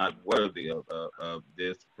I'm not worthy of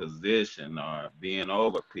this position, or being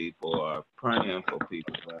over people, or praying for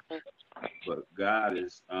people, but God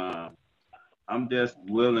is, I'm just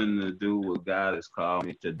willing to do what God has called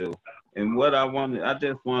me to do. And what I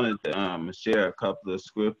just wanted to share a couple of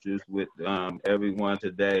scriptures with everyone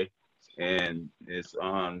today, and it's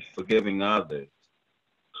on forgiving others.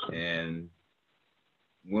 And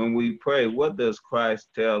when we pray, what does Christ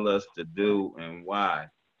tell us to do and why?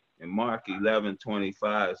 And Mark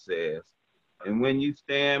 11:25 says, and when you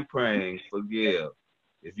stand praying, forgive,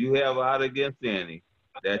 if you have aught against any,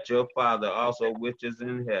 that your Father also which is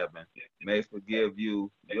in heaven may forgive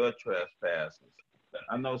you your trespasses.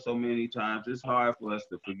 I know so many times it's hard for us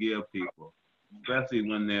to forgive people, especially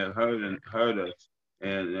when they're hurt us.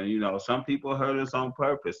 And you know, some people hurt us on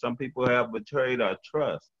purpose. Some people have betrayed our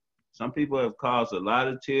trust. Some people have caused a lot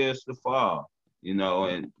of tears to fall, you know,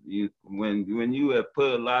 and when you have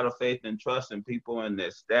put a lot of faith and trust in people and they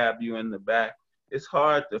stab you in the back, it's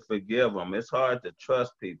hard to forgive them. It's hard to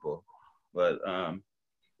trust people. But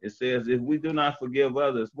it says, if we do not forgive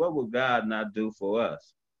others, what will God not do for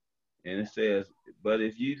us? And it says, but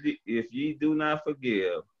if ye do not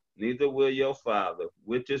forgive, neither will your Father,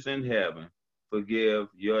 which is in heaven, forgive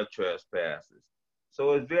your trespasses.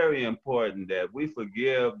 So it's very important that we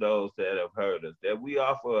forgive those that have hurt us, that we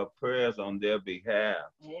offer up prayers on their behalf.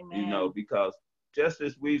 Amen. You know, because just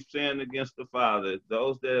as we've sinned against the Father,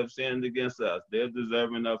 those that have sinned against us, they're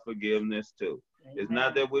deserving of forgiveness too. Amen. It's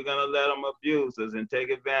not that we're going to let them abuse us and take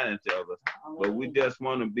advantage of us, but we just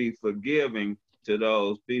want to be forgiving to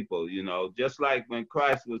those people, you know, just like when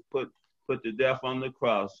Christ was put put to death on the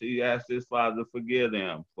cross, he asked his Father to forgive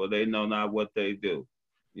them, for they know not what they do.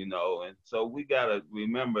 You know, and so we got to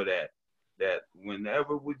remember that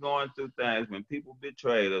whenever we're going through things, when people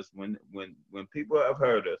betrayed us, when people have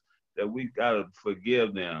hurt us, that we got to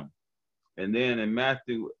forgive them. And then in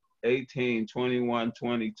Matthew 18, 21,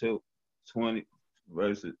 22, 20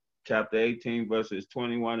 verses, chapter 18, verses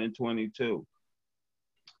 21 and 22.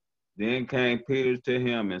 Then came Peter to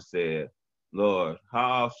him and said, Lord,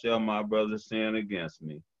 how oft shall my brother sin against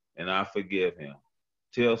me, and I forgive him?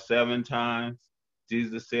 Till 7 times?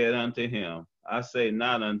 Jesus said unto him, I say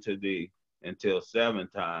not unto thee until 7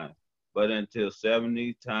 times, but until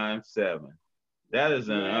 70 times 7. That is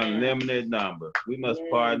an unlimited number. We must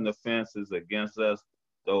pardon offenses against us,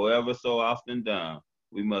 though ever so often done.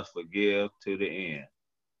 We must forgive to the end.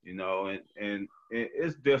 You know, and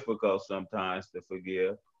it's difficult sometimes to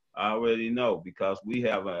forgive. I already know, because we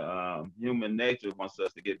have a human nature wants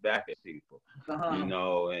us to get back at people. You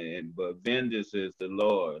know, but vengeance is the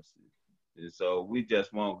Lord's. And so we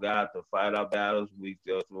just want God to fight our battles. We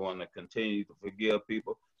just want to continue to forgive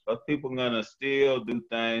people, but people are gonna still do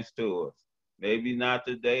things to us. Maybe not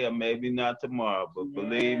today or maybe not tomorrow, but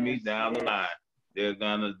believe me, down the line, they're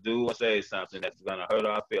gonna do or say something that's gonna hurt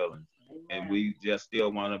our feelings. And we just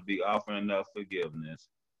still want to be offering up forgiveness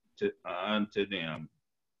to unto them,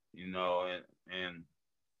 you know. And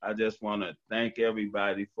I just want to thank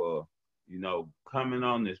everybody for, you know, coming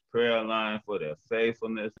on this prayer line, for their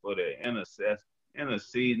faithfulness, for their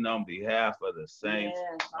interceding on behalf of the saints,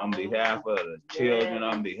 on behalf of the children,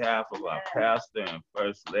 on behalf of our pastor and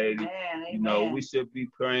first lady. You know, we should be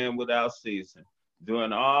praying without ceasing.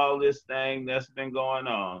 During all this thing that's been going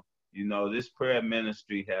on, you know, this prayer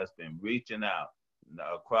ministry has been reaching out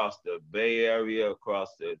across the Bay Area,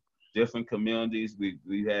 across the different communities.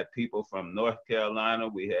 We had people from North Carolina,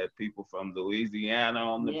 we had people from Louisiana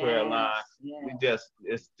on the prayer line.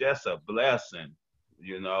 It's just a blessing,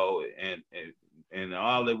 you know, and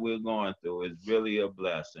all that we're going through is really a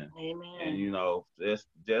blessing. Amen. And you know,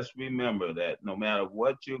 just remember that no matter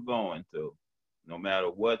what you're going through, no matter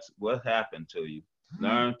what happened to you,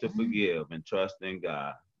 learn to forgive and trust in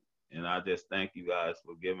God. And I just thank you guys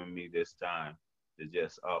for giving me this time to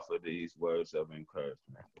just offer these words of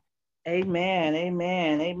encouragement. Amen,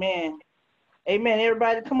 amen, amen. Amen,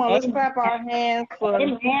 everybody. Come on, let's clap our hands for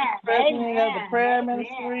the president of the prayer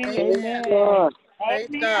ministry. Amen.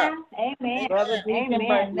 Amen. Amen. Brother Deacon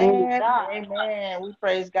Burnett. Amen. We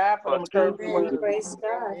praise God for them encouraging words. Praise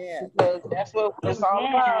God. Because that's what it's all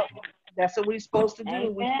about. That's what we're supposed to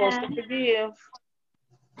do. We're supposed to forgive.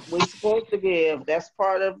 We're supposed to give. That's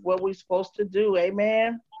part of what we're supposed to do.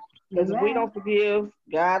 Amen. Because if we don't forgive,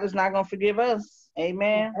 God is not going to forgive us.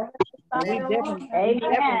 Amen. We definitely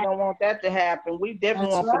don't want that to happen. We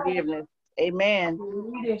definitely want forgiveness. Amen.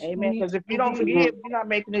 Amen. Because if you don't forgive, you're not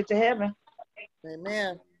making it to heaven.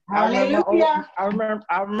 Amen. I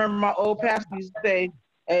remember my old pastor used to say,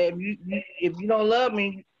 hey, if you don't love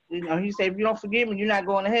me, you know, he said, if you don't forgive me, you're not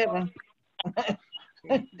going to heaven.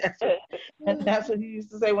 That's what he used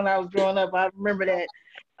to say when I was growing up. I remember that.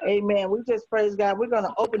 Amen. We just praise God. We're going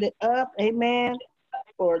to open it up. Amen.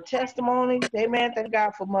 For testimonies. Amen. Thank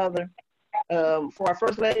God for Mother. For our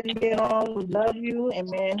First Lady being on. We love you.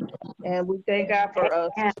 Amen. And we thank God for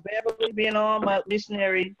Sister Beverly being on. My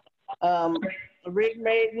missionary Rick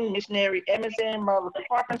Maiden, missionary Emerson, Mother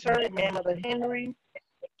Carpenter. Amen. Mother Henry.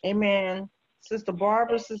 Amen. Sister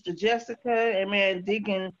Barbara, Sister Jessica. Amen.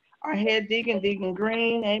 Deacon, our head deacon, Deacon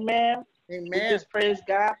Green. Amen. Amen. We just praise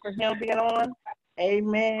God for him being on.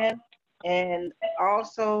 Amen. And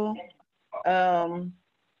also,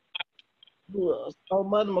 who else? Oh,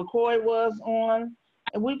 Mother McCoy was on.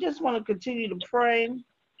 And we just want to continue to pray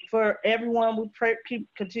for everyone. We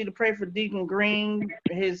continue to pray for Deacon Green.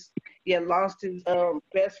 He had lost his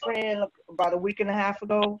best friend about a week and a half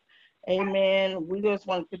ago. Amen. We just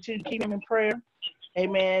want to continue to keep him in prayer.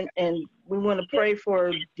 Amen. And we want to pray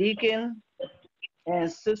for Deacon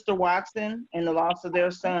and Sister Watson and the loss of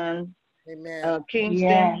their son,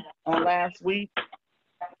 Kingston, on last week.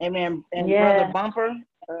 Amen. And Brother Bumper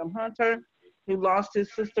Hunter, who lost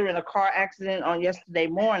his sister in a car accident on yesterday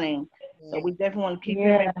morning. So we definitely want to keep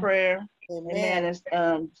him in prayer. Amen. It's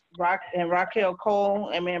Raquel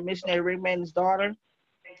Cole, amen, missionary Rick Maiden's daughter.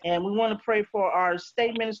 And we want to pray for our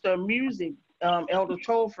state minister of music, Elder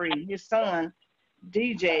Tollfree, his son,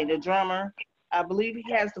 DJ, the drummer. I believe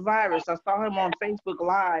he has the virus. I saw him on Facebook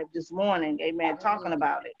Live this morning, amen, talking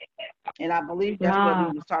about it. And I believe that's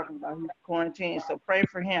what he was talking about. He's quarantined. So pray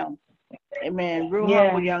for him. Amen. Real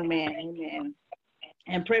humble young man. Amen.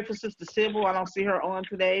 And pray for Sister Sybil. I don't see her on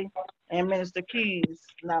today. and Minister Keys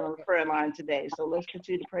not on the prayer line today. So let's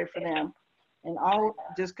continue to pray for them. And all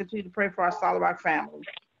just continue to pray for our Solid Rock family.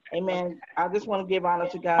 Amen. I just want to give honor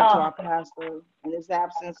to God, to our pastor in his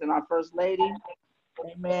absence, and our first lady.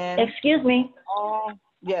 Amen. Excuse me.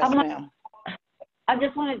 Yes, ma'am. I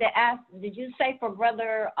just wanted to ask, did you say for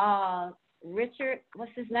Brother Richard,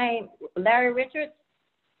 what's his name? Larry Richards?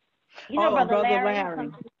 You know Brother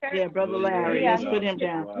Larry. Yeah, Brother Larry. Yeah, Let's put him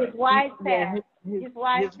down. His wife passed. His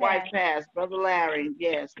wife passed. Brother Larry.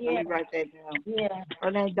 Yes. Yeah. Let me write that down. Yeah.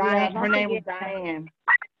 Her name Diane. Her name was Diane.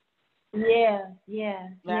 Yeah.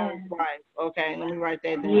 Larry's wife. Okay, let me write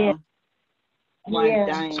that down. Yeah. Wife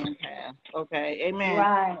Diane passed. Okay. Amen.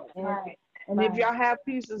 Right. And if y'all have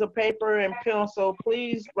pieces of paper and pencil,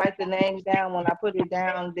 please write the names down when I put it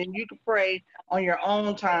down. Then you can pray on your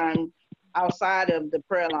own time outside of the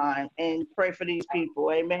prayer line and pray for these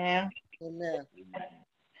people. Amen.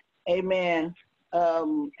 Amen.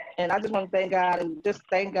 And I just want to thank God, and just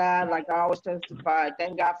thank God, like I always testify,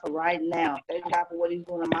 thank God for right now. Thank God for what he's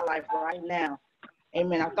doing in my life right now.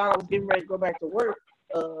 Amen. I thought I was getting ready to go back to work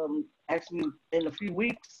actually in a few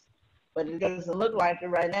weeks, but it doesn't look like it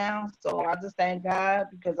right now. So I just thank God,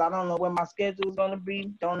 because I don't know when my schedule is going to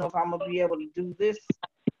be. Don't know if I'm going to be able to do this,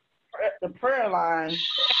 the prayer line,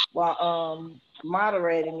 while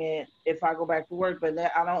moderating it if I go back to work. But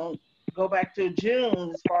I don't go back to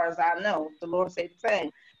June as far as I know. The Lord said the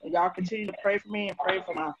same. And y'all continue to pray for me and pray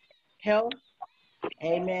for my health.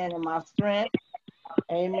 Amen. And my strength.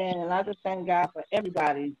 Amen. And I just thank God for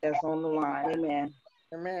everybody that's on the line. Amen.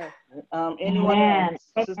 Anyone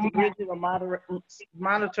else? Sister Bridget will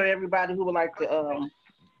monitor everybody who would like to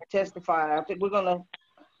testify. I think we're going to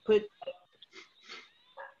put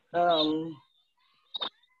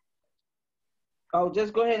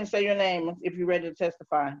just go ahead and say your name if you're ready to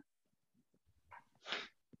testify.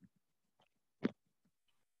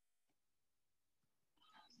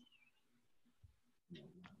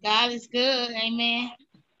 God is good. Amen.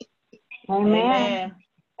 Amen.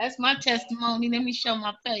 That's my testimony. Let me show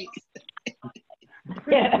my face.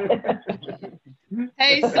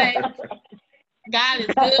 Hey, saints. God is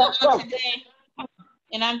good on today.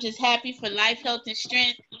 And I'm just happy for life, health, and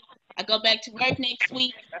strength. I go back to work next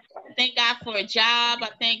week. I thank God for a job. I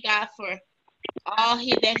thank God for all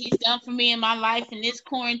that he's done for me in my life in this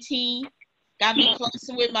quarantine. Got me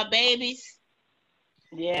closer with my babies.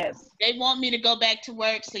 Yes. They want me to go back to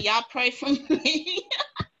work, so y'all pray for me.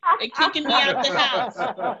 They're kicking me out the house.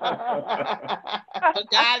 But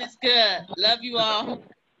God is good. Love you all.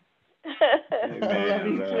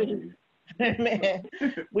 Amen. Amen.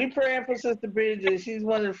 We praying for Sister Bridget. She's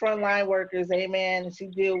one of the frontline workers. Amen. She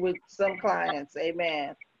deals with some clients.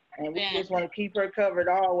 Amen. And we just want to keep her covered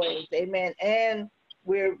always. Amen. And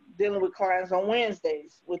we're dealing with clients on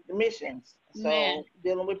Wednesdays with the missions. So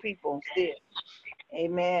dealing with people still.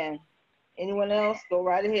 Amen. Anyone else? Go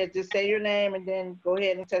right ahead. Just say your name and then go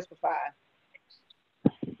ahead and testify.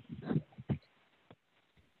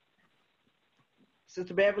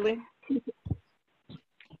 Sister Beverly?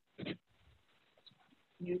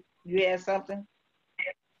 You had something?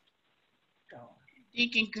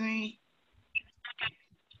 Deacon Green.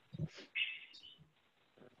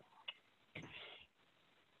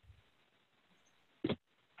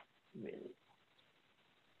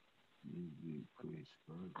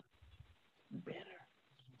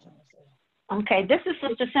 Okay, this is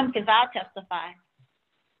Sister Simpkins. I'll testify.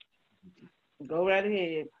 Go right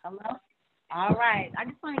ahead. Hello? All right. I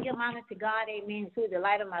just want to give honor to God, amen, to the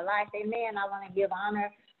light of my life, amen. I want to give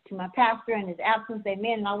honor to my pastor in his absence,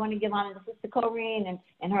 amen. And I want to give honor to Sister Corrine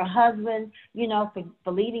and her husband, you know,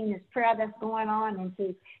 for leading this prayer that's going on, and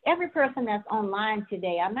to every person that's online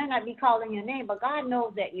today. I may not be calling your name, but God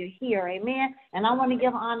knows that you're here, amen. And I want to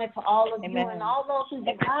give honor to all of you and all those who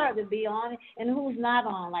desire to be on and who's not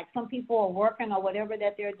on. Like some people are working or whatever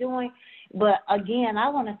that they're doing. But again, I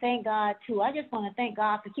want to thank God too. I just want to thank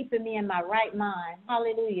God for keeping me in my right mind.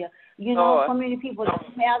 Hallelujah. You know, so many people don't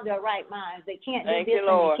have their right minds. They can't do this and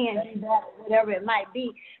they can't do that, whatever it might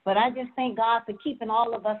be. But I just thank God for keeping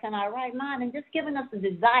all of us in our right mind and just giving us the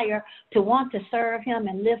desire to want to serve him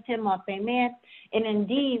and lift him up. Amen. And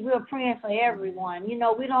indeed, we're praying for everyone. You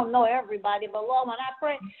know, we don't know everybody, but Lord,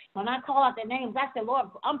 when I call out their names, I say, Lord,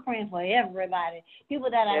 I'm praying for everybody. People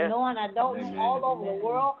that I know and I don't know all over the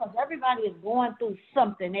world, because everybody is going through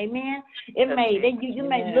something. Amen. You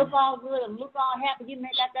may look all good and look all happy. You may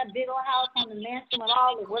got that big old house on the mansion with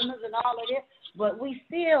all the windows and all of this, but we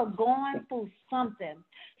still going through something.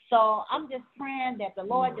 So I'm just praying that the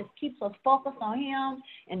Lord just keeps us focused on him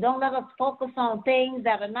and don't let us focus on things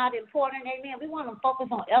that are not important. Amen. We want to focus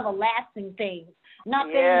on everlasting things. Not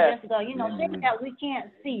things just things that we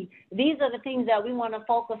can't see. These are the things that we want to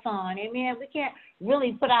focus on. Amen. We can't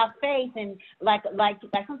really put our faith in like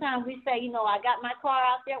sometimes we say, I got my car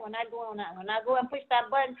out there. When I go and push that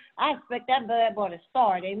button, I expect that bad boy to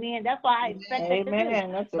start. Amen. That's why I expect it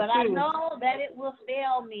to do. But I know that it will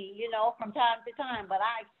fail me, from time to time. But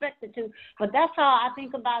I expect it to. But that's how I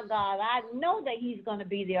think about God. I know that He's going to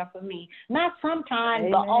be there for me. Not sometimes,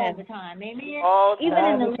 but all the time. Amen. Even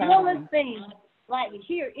in the littlest things. Like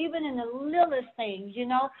here, even in the littlest things,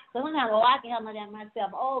 so sometimes, I can handle that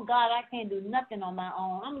myself. Oh, God, I can't do nothing on my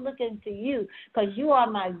own. I'm looking to you because you are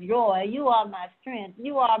my joy. You are my strength.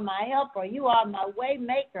 You are my helper. You are my way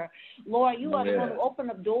maker. Lord, you are the one who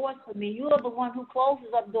opened up doors for me. You are the one who closes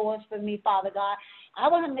up doors for me, Father God. I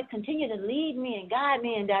want Him to continue to lead me and guide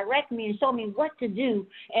me and direct me and show me what to do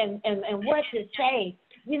and what to say.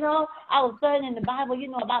 I was studying in the Bible,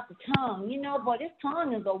 about the tongue, but this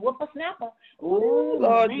tongue is a whippersnapper. Ooh,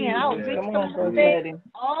 Lord, man, I was reading some of the things.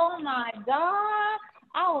 Oh, my God.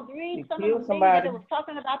 I was reading some of the things that it was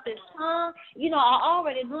talking about this tongue. I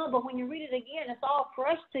already knew it, but when you read it again, it's all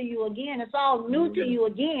fresh to you again. It's all new to you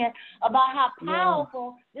again about how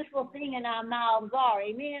powerful this little thing in our mouths are.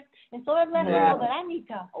 Amen. And so it let me know that I need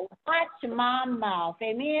to watch my mouth.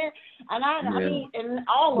 Amen. And I mean, and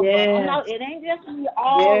all of us. It ain't just me,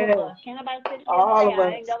 all of us. Can anybody sit there and say,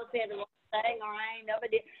 I ain't never said the wrong thing or I ain't never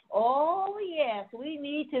did? Oh, yes. We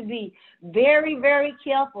need to be very, very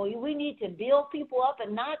careful. We need to build people up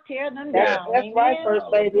and not tear them down. That's right, First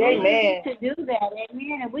Lady. Amen. We need to do that.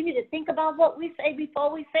 Amen. And we need to think about what we say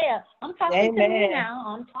before we say it. I'm talking to me now.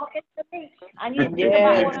 I'm talking to me. I need to think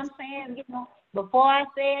about what I'm saying, before I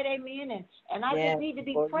say it, amen. And I just need to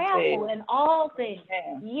be prayerful in all things.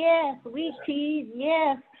 Yes, we tease,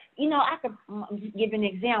 yes. I could give an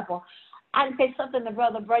example. I can say something to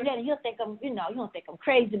Brother Burnett, and he'll think I'm, he don't think I'm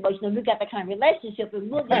crazy, but we got that kind of relationship, and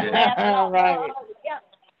we'll just laugh all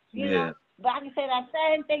together. But I can say that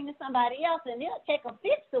same thing to somebody else, and they'll take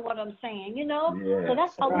offense to what I'm saying, So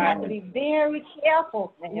that's why we have to be very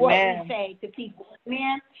careful what we say to people,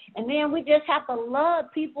 amen. And then we just have to love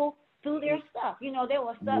people through their stuff. There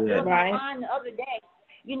was stuff on the other day,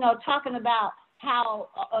 talking about how,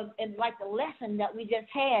 and like the lesson that we just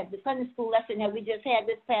had, the Sunday school lesson that we just had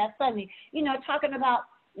this past Sunday, talking about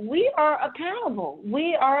we are accountable.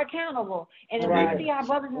 We are accountable. And if we see our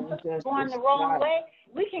brothers and sisters going the wrong way,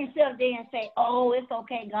 we can't sit up there and say, oh, it's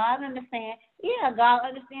okay, God understand. Yeah, God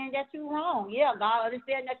understand that you're wrong. Yeah, God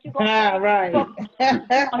understand that you're going to pray.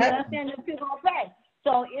 God understand that you're going to pray.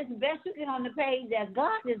 So it's best you get on the page that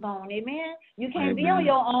God is on, amen? You can't be on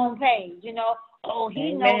your own page, Oh,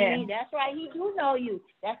 He know me. That's right. He do know you.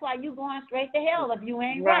 That's why you going straight to hell if you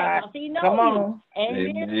ain't right. Because He know you.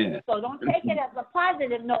 Amen. So don't take it as a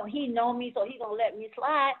positive note. He know me, so He gonna let me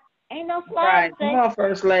slide. Ain't no slide. Come on,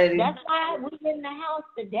 First Lady. That's why we in the house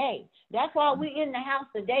today. That's why we in the house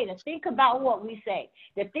today, to think about what we say,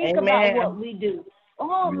 to think about what we do.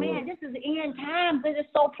 Oh, man, this is end times. It is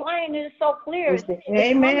so plain. It is so clear.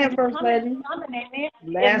 Amen, First Lady.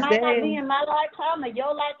 It might not be in my lifetime or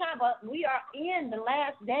your lifetime, but we are in the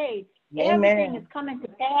last days. Everything is coming to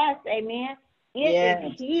pass. Amen. It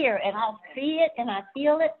is here, and I see it, and I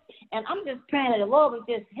feel it. And I'm just praying that the Lord would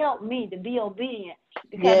just help me to be obedient.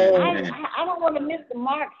 Because I don't want to miss the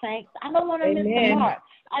mark, saints. I don't want to miss the mark.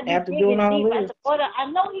 I just After doing all this. I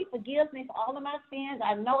know He forgives me for all of my sins.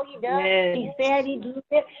 I know He does. He said He does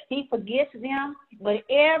it. He forgets them. But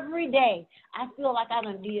every day, I feel like I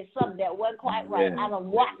done did something that wasn't quite right. I done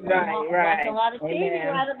watched a lot of TV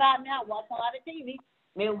right about now. Watch a lot of TV.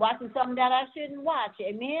 Maybe watching something that I shouldn't watch.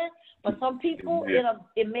 Amen. But some people,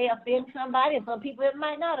 it may offend somebody, and some people it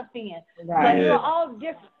might not offend. But we're all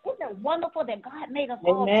different. Isn't it wonderful that God made us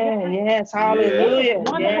all different? Yes, hallelujah. Isn't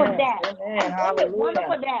it wonderful that? Isn't it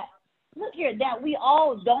wonderful that? Look here, that we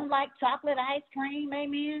all don't like chocolate ice cream,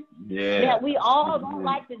 amen? That we all don't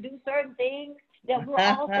like to do certain things, that we're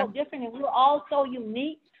all so different and we're all so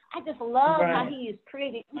unique. I just love how He has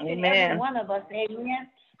created each and every one of us, amen?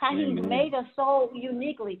 How He's made us so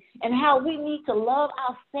uniquely, and how we need to love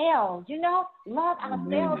ourselves, love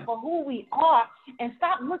ourselves for who we are, and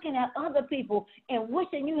stop looking at other people and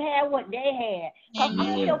wishing you had what they had. Because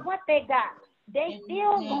I don't care what they got, they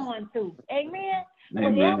still going through. Amen?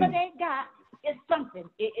 Whatever they got is something.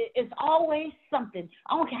 It's always something.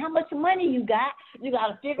 I don't care how much money you got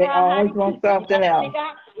to figure out how to keep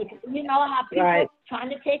it. You know how people trying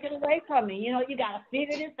to take it away from you. You got to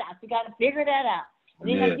figure this out. You got to figure that out.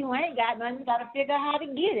 Then if you ain't got nothing, you got to figure out how to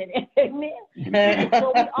get it. Amen.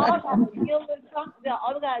 So we all got to deal with something. We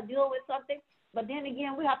all got to deal with something. But then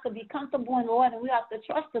again, we have to be comfortable in the Lord, and we have to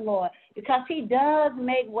trust the Lord because he does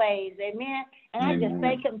make ways. Amen. And I just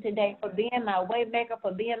thank him today for being my way maker,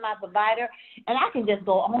 for being my provider. And I can just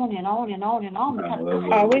go on and on and on and on.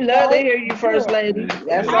 Because we love to hear you, First Lady.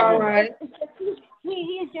 That's all right. He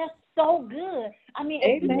is just so good. I mean,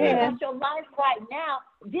 if you think about your life right now,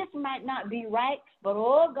 this might not be right, but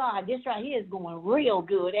oh God, this right here is going real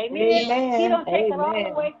good. Amen. He don't take it all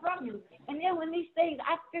away from you. And then when these things,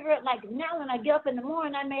 I figure it like now when I get up in the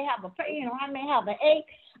morning, I may have a pain or I may have an ache,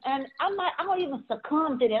 and I don't even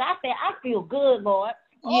succumb to that. I say, I feel good, Lord.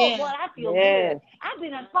 Oh, boy, I feel good. I've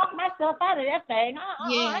been talking myself out of that thing.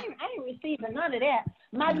 I ain't receiving none of that.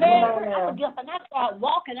 My legs I get up and I start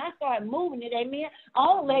walking. I start moving it. Amen.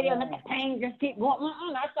 Old lady, and the pain just keep going.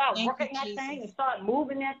 I start working that thing and start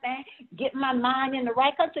moving that thing, get my mind in the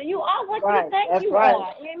right country. You are what you think you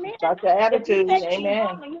are. Amen. That's the attitude.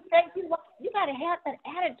 Amen. You got to have that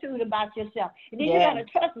attitude about yourself. And then you got to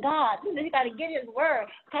trust God. You got to get his word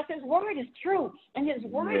because his word is true and his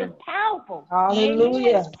word is powerful.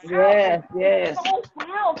 Hallelujah. Yes. It's so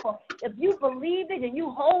powerful. If you believe it and you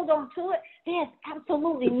hold on to it, there's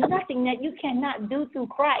absolutely nothing that you cannot do through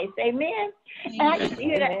Christ. Amen. And I used to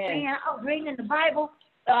hear that saying. I was reading in the Bible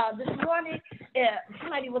this morning.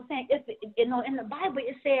 Somebody was saying, in the Bible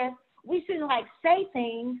it says we shouldn't like say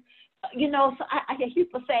things. So I hear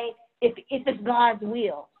people say, if it's God's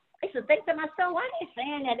will. I used to think to myself, why are they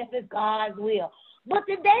saying that if it's God's will? But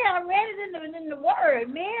today I read it in the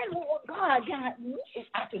Word, man. God,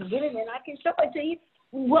 I can get it and I can show it to you.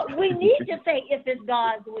 What we need to say if it's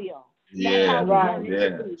God's will. That's how we want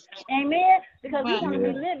it to be. Amen? Because we want to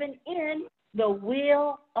be living in the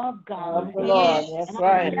will of God. That's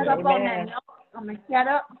right. Amen. I'm going to shut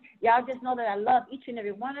up. Y'all just know that I love each and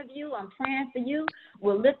every one of you. I'm praying for you.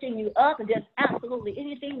 We're lifting you up. And there's absolutely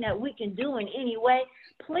anything that we can do in any way.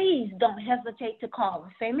 Please don't hesitate to call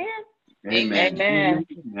us. Amen? Amen.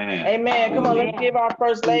 Come on, let's give our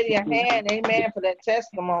First Lady a hand. Amen. For that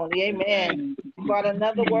testimony. Amen. You brought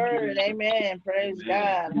another word. Amen. Praise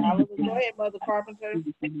God. Hallelujah. Go ahead, Mother Carpenter.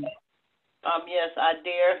 Yes, I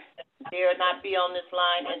dare not be on this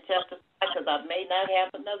line and testify because I may not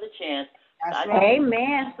have another chance.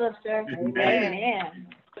 Amen, sister. Amen.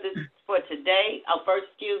 For today, first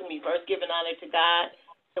giving honor to God,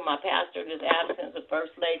 to my pastor in his absence, the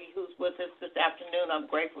First Lady who's with us this afternoon. I'm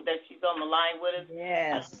grateful that she's on the line with us.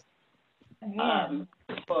 Yes.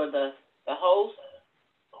 For the host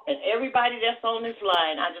and everybody that's on this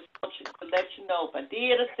line, I just want you to let you know if I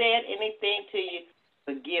did or said anything to you,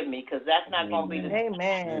 forgive me, because that's not going to be the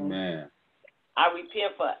Amen. I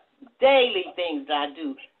repent for daily things I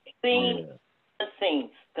do, seen, unseen,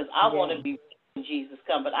 because I want to be when Jesus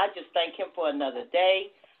come. But I just thank him for another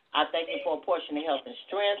day. I thank him for a portion of health and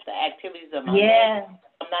strength, the activities of my life.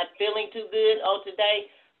 I'm not feeling too good on today,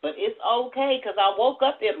 but it's okay because I woke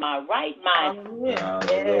up in my right mind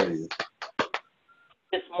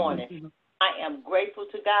this morning. I am grateful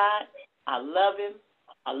to God. I love him.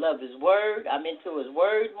 I love his word. I'm into his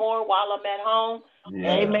word more while I'm at home.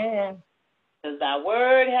 Amen. Because thy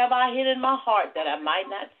word have I hid in my heart that I might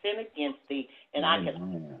not sin against thee. And I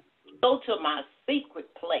can go to my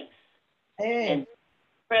secret place and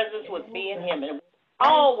presence with me and him. And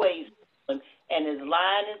always, and his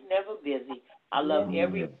line is never busy. I love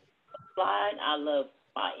every line. I love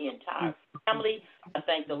my entire family. I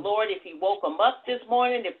thank the Lord if he woke them up this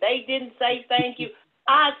morning. If they didn't say thank you,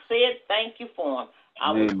 I said thank you for them.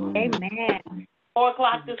 I was 4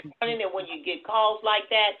 o'clock this morning, and when you get calls like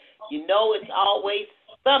that, you know it's always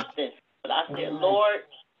something. But I said, Lord,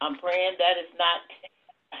 I'm praying that it's not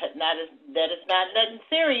nothing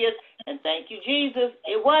serious. And thank you, Jesus.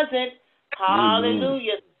 It wasn't.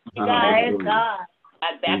 Hallelujah. Praise God.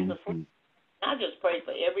 I back to sleep. I just pray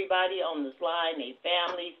for everybody on this line, their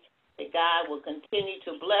families, that God will continue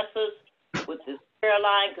to bless us with this prayer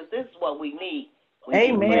line, because this is what we need.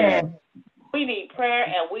 Amen. We need prayer,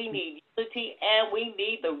 and we need unity, and we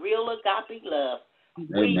need the real agape love.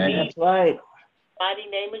 We need That's right. the mighty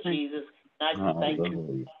name of Jesus. I just thank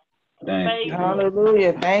you. Thank you.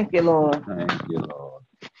 Hallelujah. Thank you, Lord. Thank you, Lord.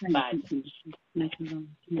 Bye. This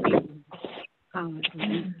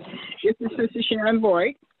is Sister Sharon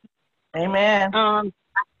Boyd. Amen.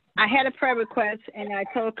 I had a prayer request, and I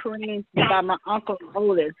told Kareem about my uncle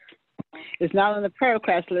Otis. It's not on the prayer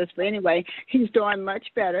request list, but anyway, he's doing much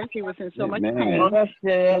better. He was in so much pain.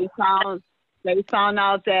 They found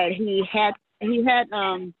out that he had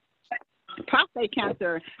prostate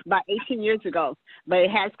cancer about 18 years ago, but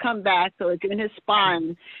it has come back, so it's in his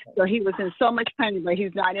spine. So he was in so much pain, but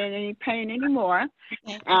he's not in any pain anymore.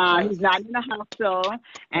 He's not in the hospital,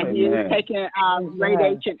 and he is taking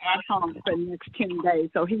radiation at home for the next 10 days.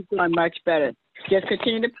 So he's doing much better. Just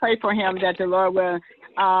continue to pray for him that the Lord will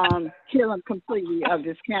heal him completely of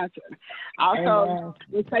this cancer. Also,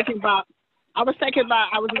 I was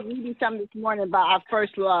reading something this morning about our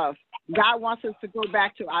first love. God wants us to go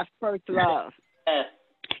back to our first love.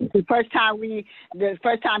 The first time he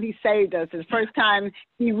saved us, the first time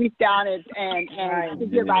he reached out and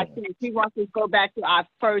forgive our sins. He wants us to go back to our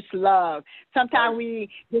first love. Sometimes we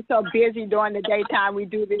get so busy during the daytime, we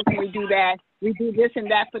do this and we do that. We do this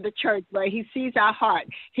and that for the church, but he sees our heart.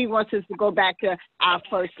 He wants us to go back to our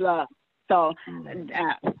first love. So,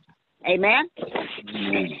 amen?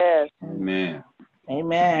 Yes. Amen.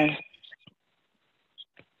 Amen.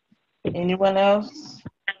 Anyone else?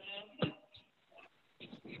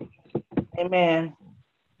 Amen.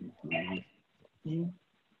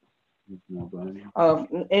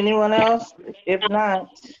 Anyone else? If not,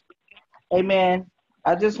 amen.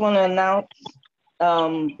 I just want to announce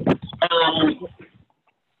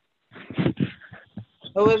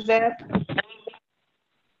who is that?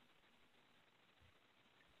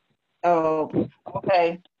 Oh,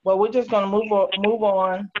 okay. Well, we're just going to move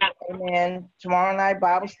on. Amen. Tomorrow night,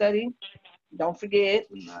 Bible study. Don't forget.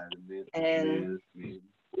 And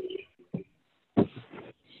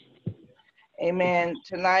amen.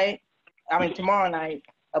 Tomorrow night,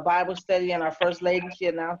 a Bible study, and our First Lady, she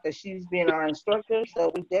announced that she's being our instructor.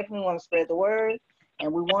 So we definitely want to spread the word,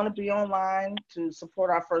 and we want to be online to support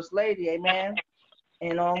our First Lady. Amen.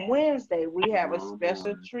 And on Wednesday, we have a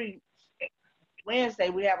special treat.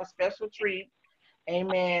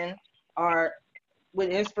 Amen. With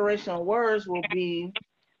inspirational words will be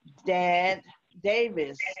Dad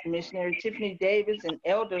Davis, Missionary Tiffany Davis, and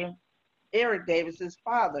Elder Eric Davis's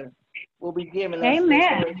father will be giving us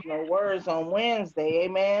inspirational words on Wednesday.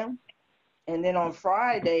 Amen. And then on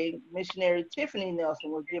Friday, Missionary Tiffany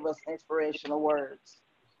Nelson will give us inspirational words.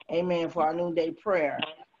 Amen. For our noonday prayer.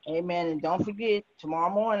 Amen. And don't forget, tomorrow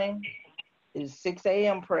morning is 6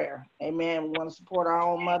 a.m. prayer. Amen. We want to support our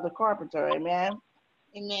own Mother Carpenter. Amen.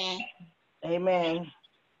 Amen. Amen.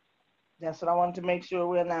 That's what I wanted to make sure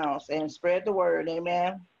we announce and spread the word.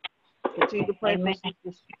 Amen. Continue to pray for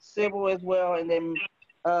Sister Sybil as well. And then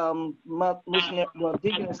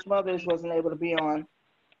Deaconess Smothers wasn't able to be on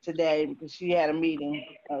today because she had a meeting,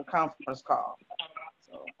 a conference call.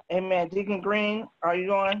 So, amen. Deacon Green, are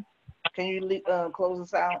you on? Can you close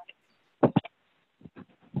us out?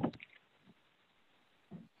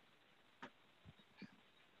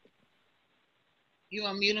 You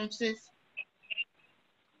on mute him, sis?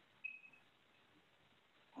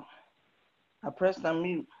 I pressed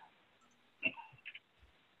unmute.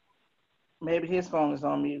 Maybe his phone is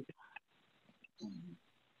on mute.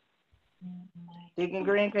 Deacon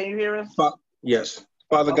Green, can you hear us? Yes.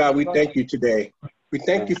 Father God, we thank you today. We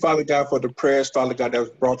thank you, Father God, for the prayers, Father God, that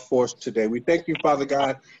was brought forth today. We thank you, Father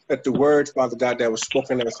God, that the words, Father God, that was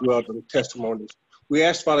spoken as well, the testimonies. We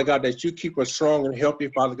ask, Father God, that you keep us strong and healthy,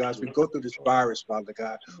 Father God, as we go through this virus, Father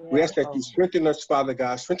God. We ask that you strengthen us, Father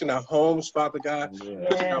God, strengthen our homes, Father God,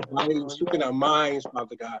 strengthen our bodies, strengthen our minds,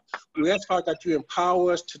 Father God. We ask, Father God, you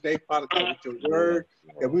empower us today, Father God, with your word,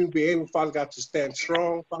 that we will be able, Father God, to stand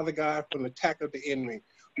strong, Father God, from the attack of the enemy.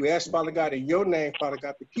 We ask, Father God, in your name, Father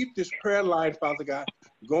God, to keep this prayer line, Father God,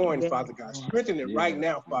 going, Father God. Strengthen it right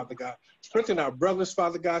now, Father God. Strengthen our brothers,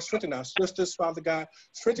 Father God. Strengthen our sisters, Father God.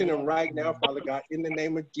 Strengthen them right now, Father God, in the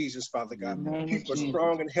name of Jesus, Father God. Keep us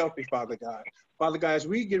strong and healthy, Father God. Father God, as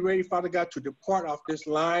we get ready, Father God, to depart off this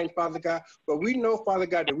line, Father God, but we know, Father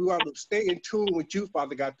God, that we want to stay in tune with you,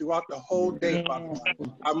 Father God, throughout the whole day, Father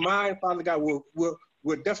God. Our mind, Father God, will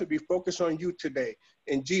definitely be focused on you today.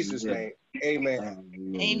 In Jesus' name, amen.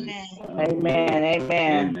 Amen. Amen.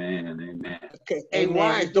 Amen. Amen. Okay. Hey,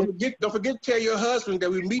 wives, don't forget to tell your husband that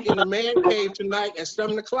we meet in the man cave tonight at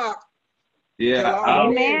 7 o'clock. Yeah.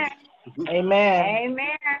 Amen. Amen.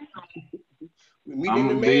 Amen. We meet I'm in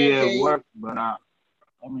the gonna man be at cave. work, but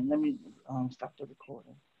let me stop the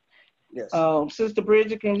recording. Yes. Sister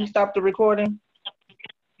Bridget, can you stop the recording?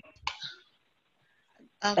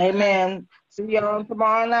 Okay. Amen. See y'all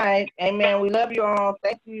tomorrow night. Amen. We love you all.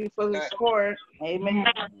 Thank you for the support. Amen.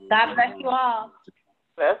 God bless you all.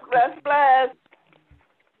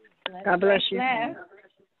 God bless you.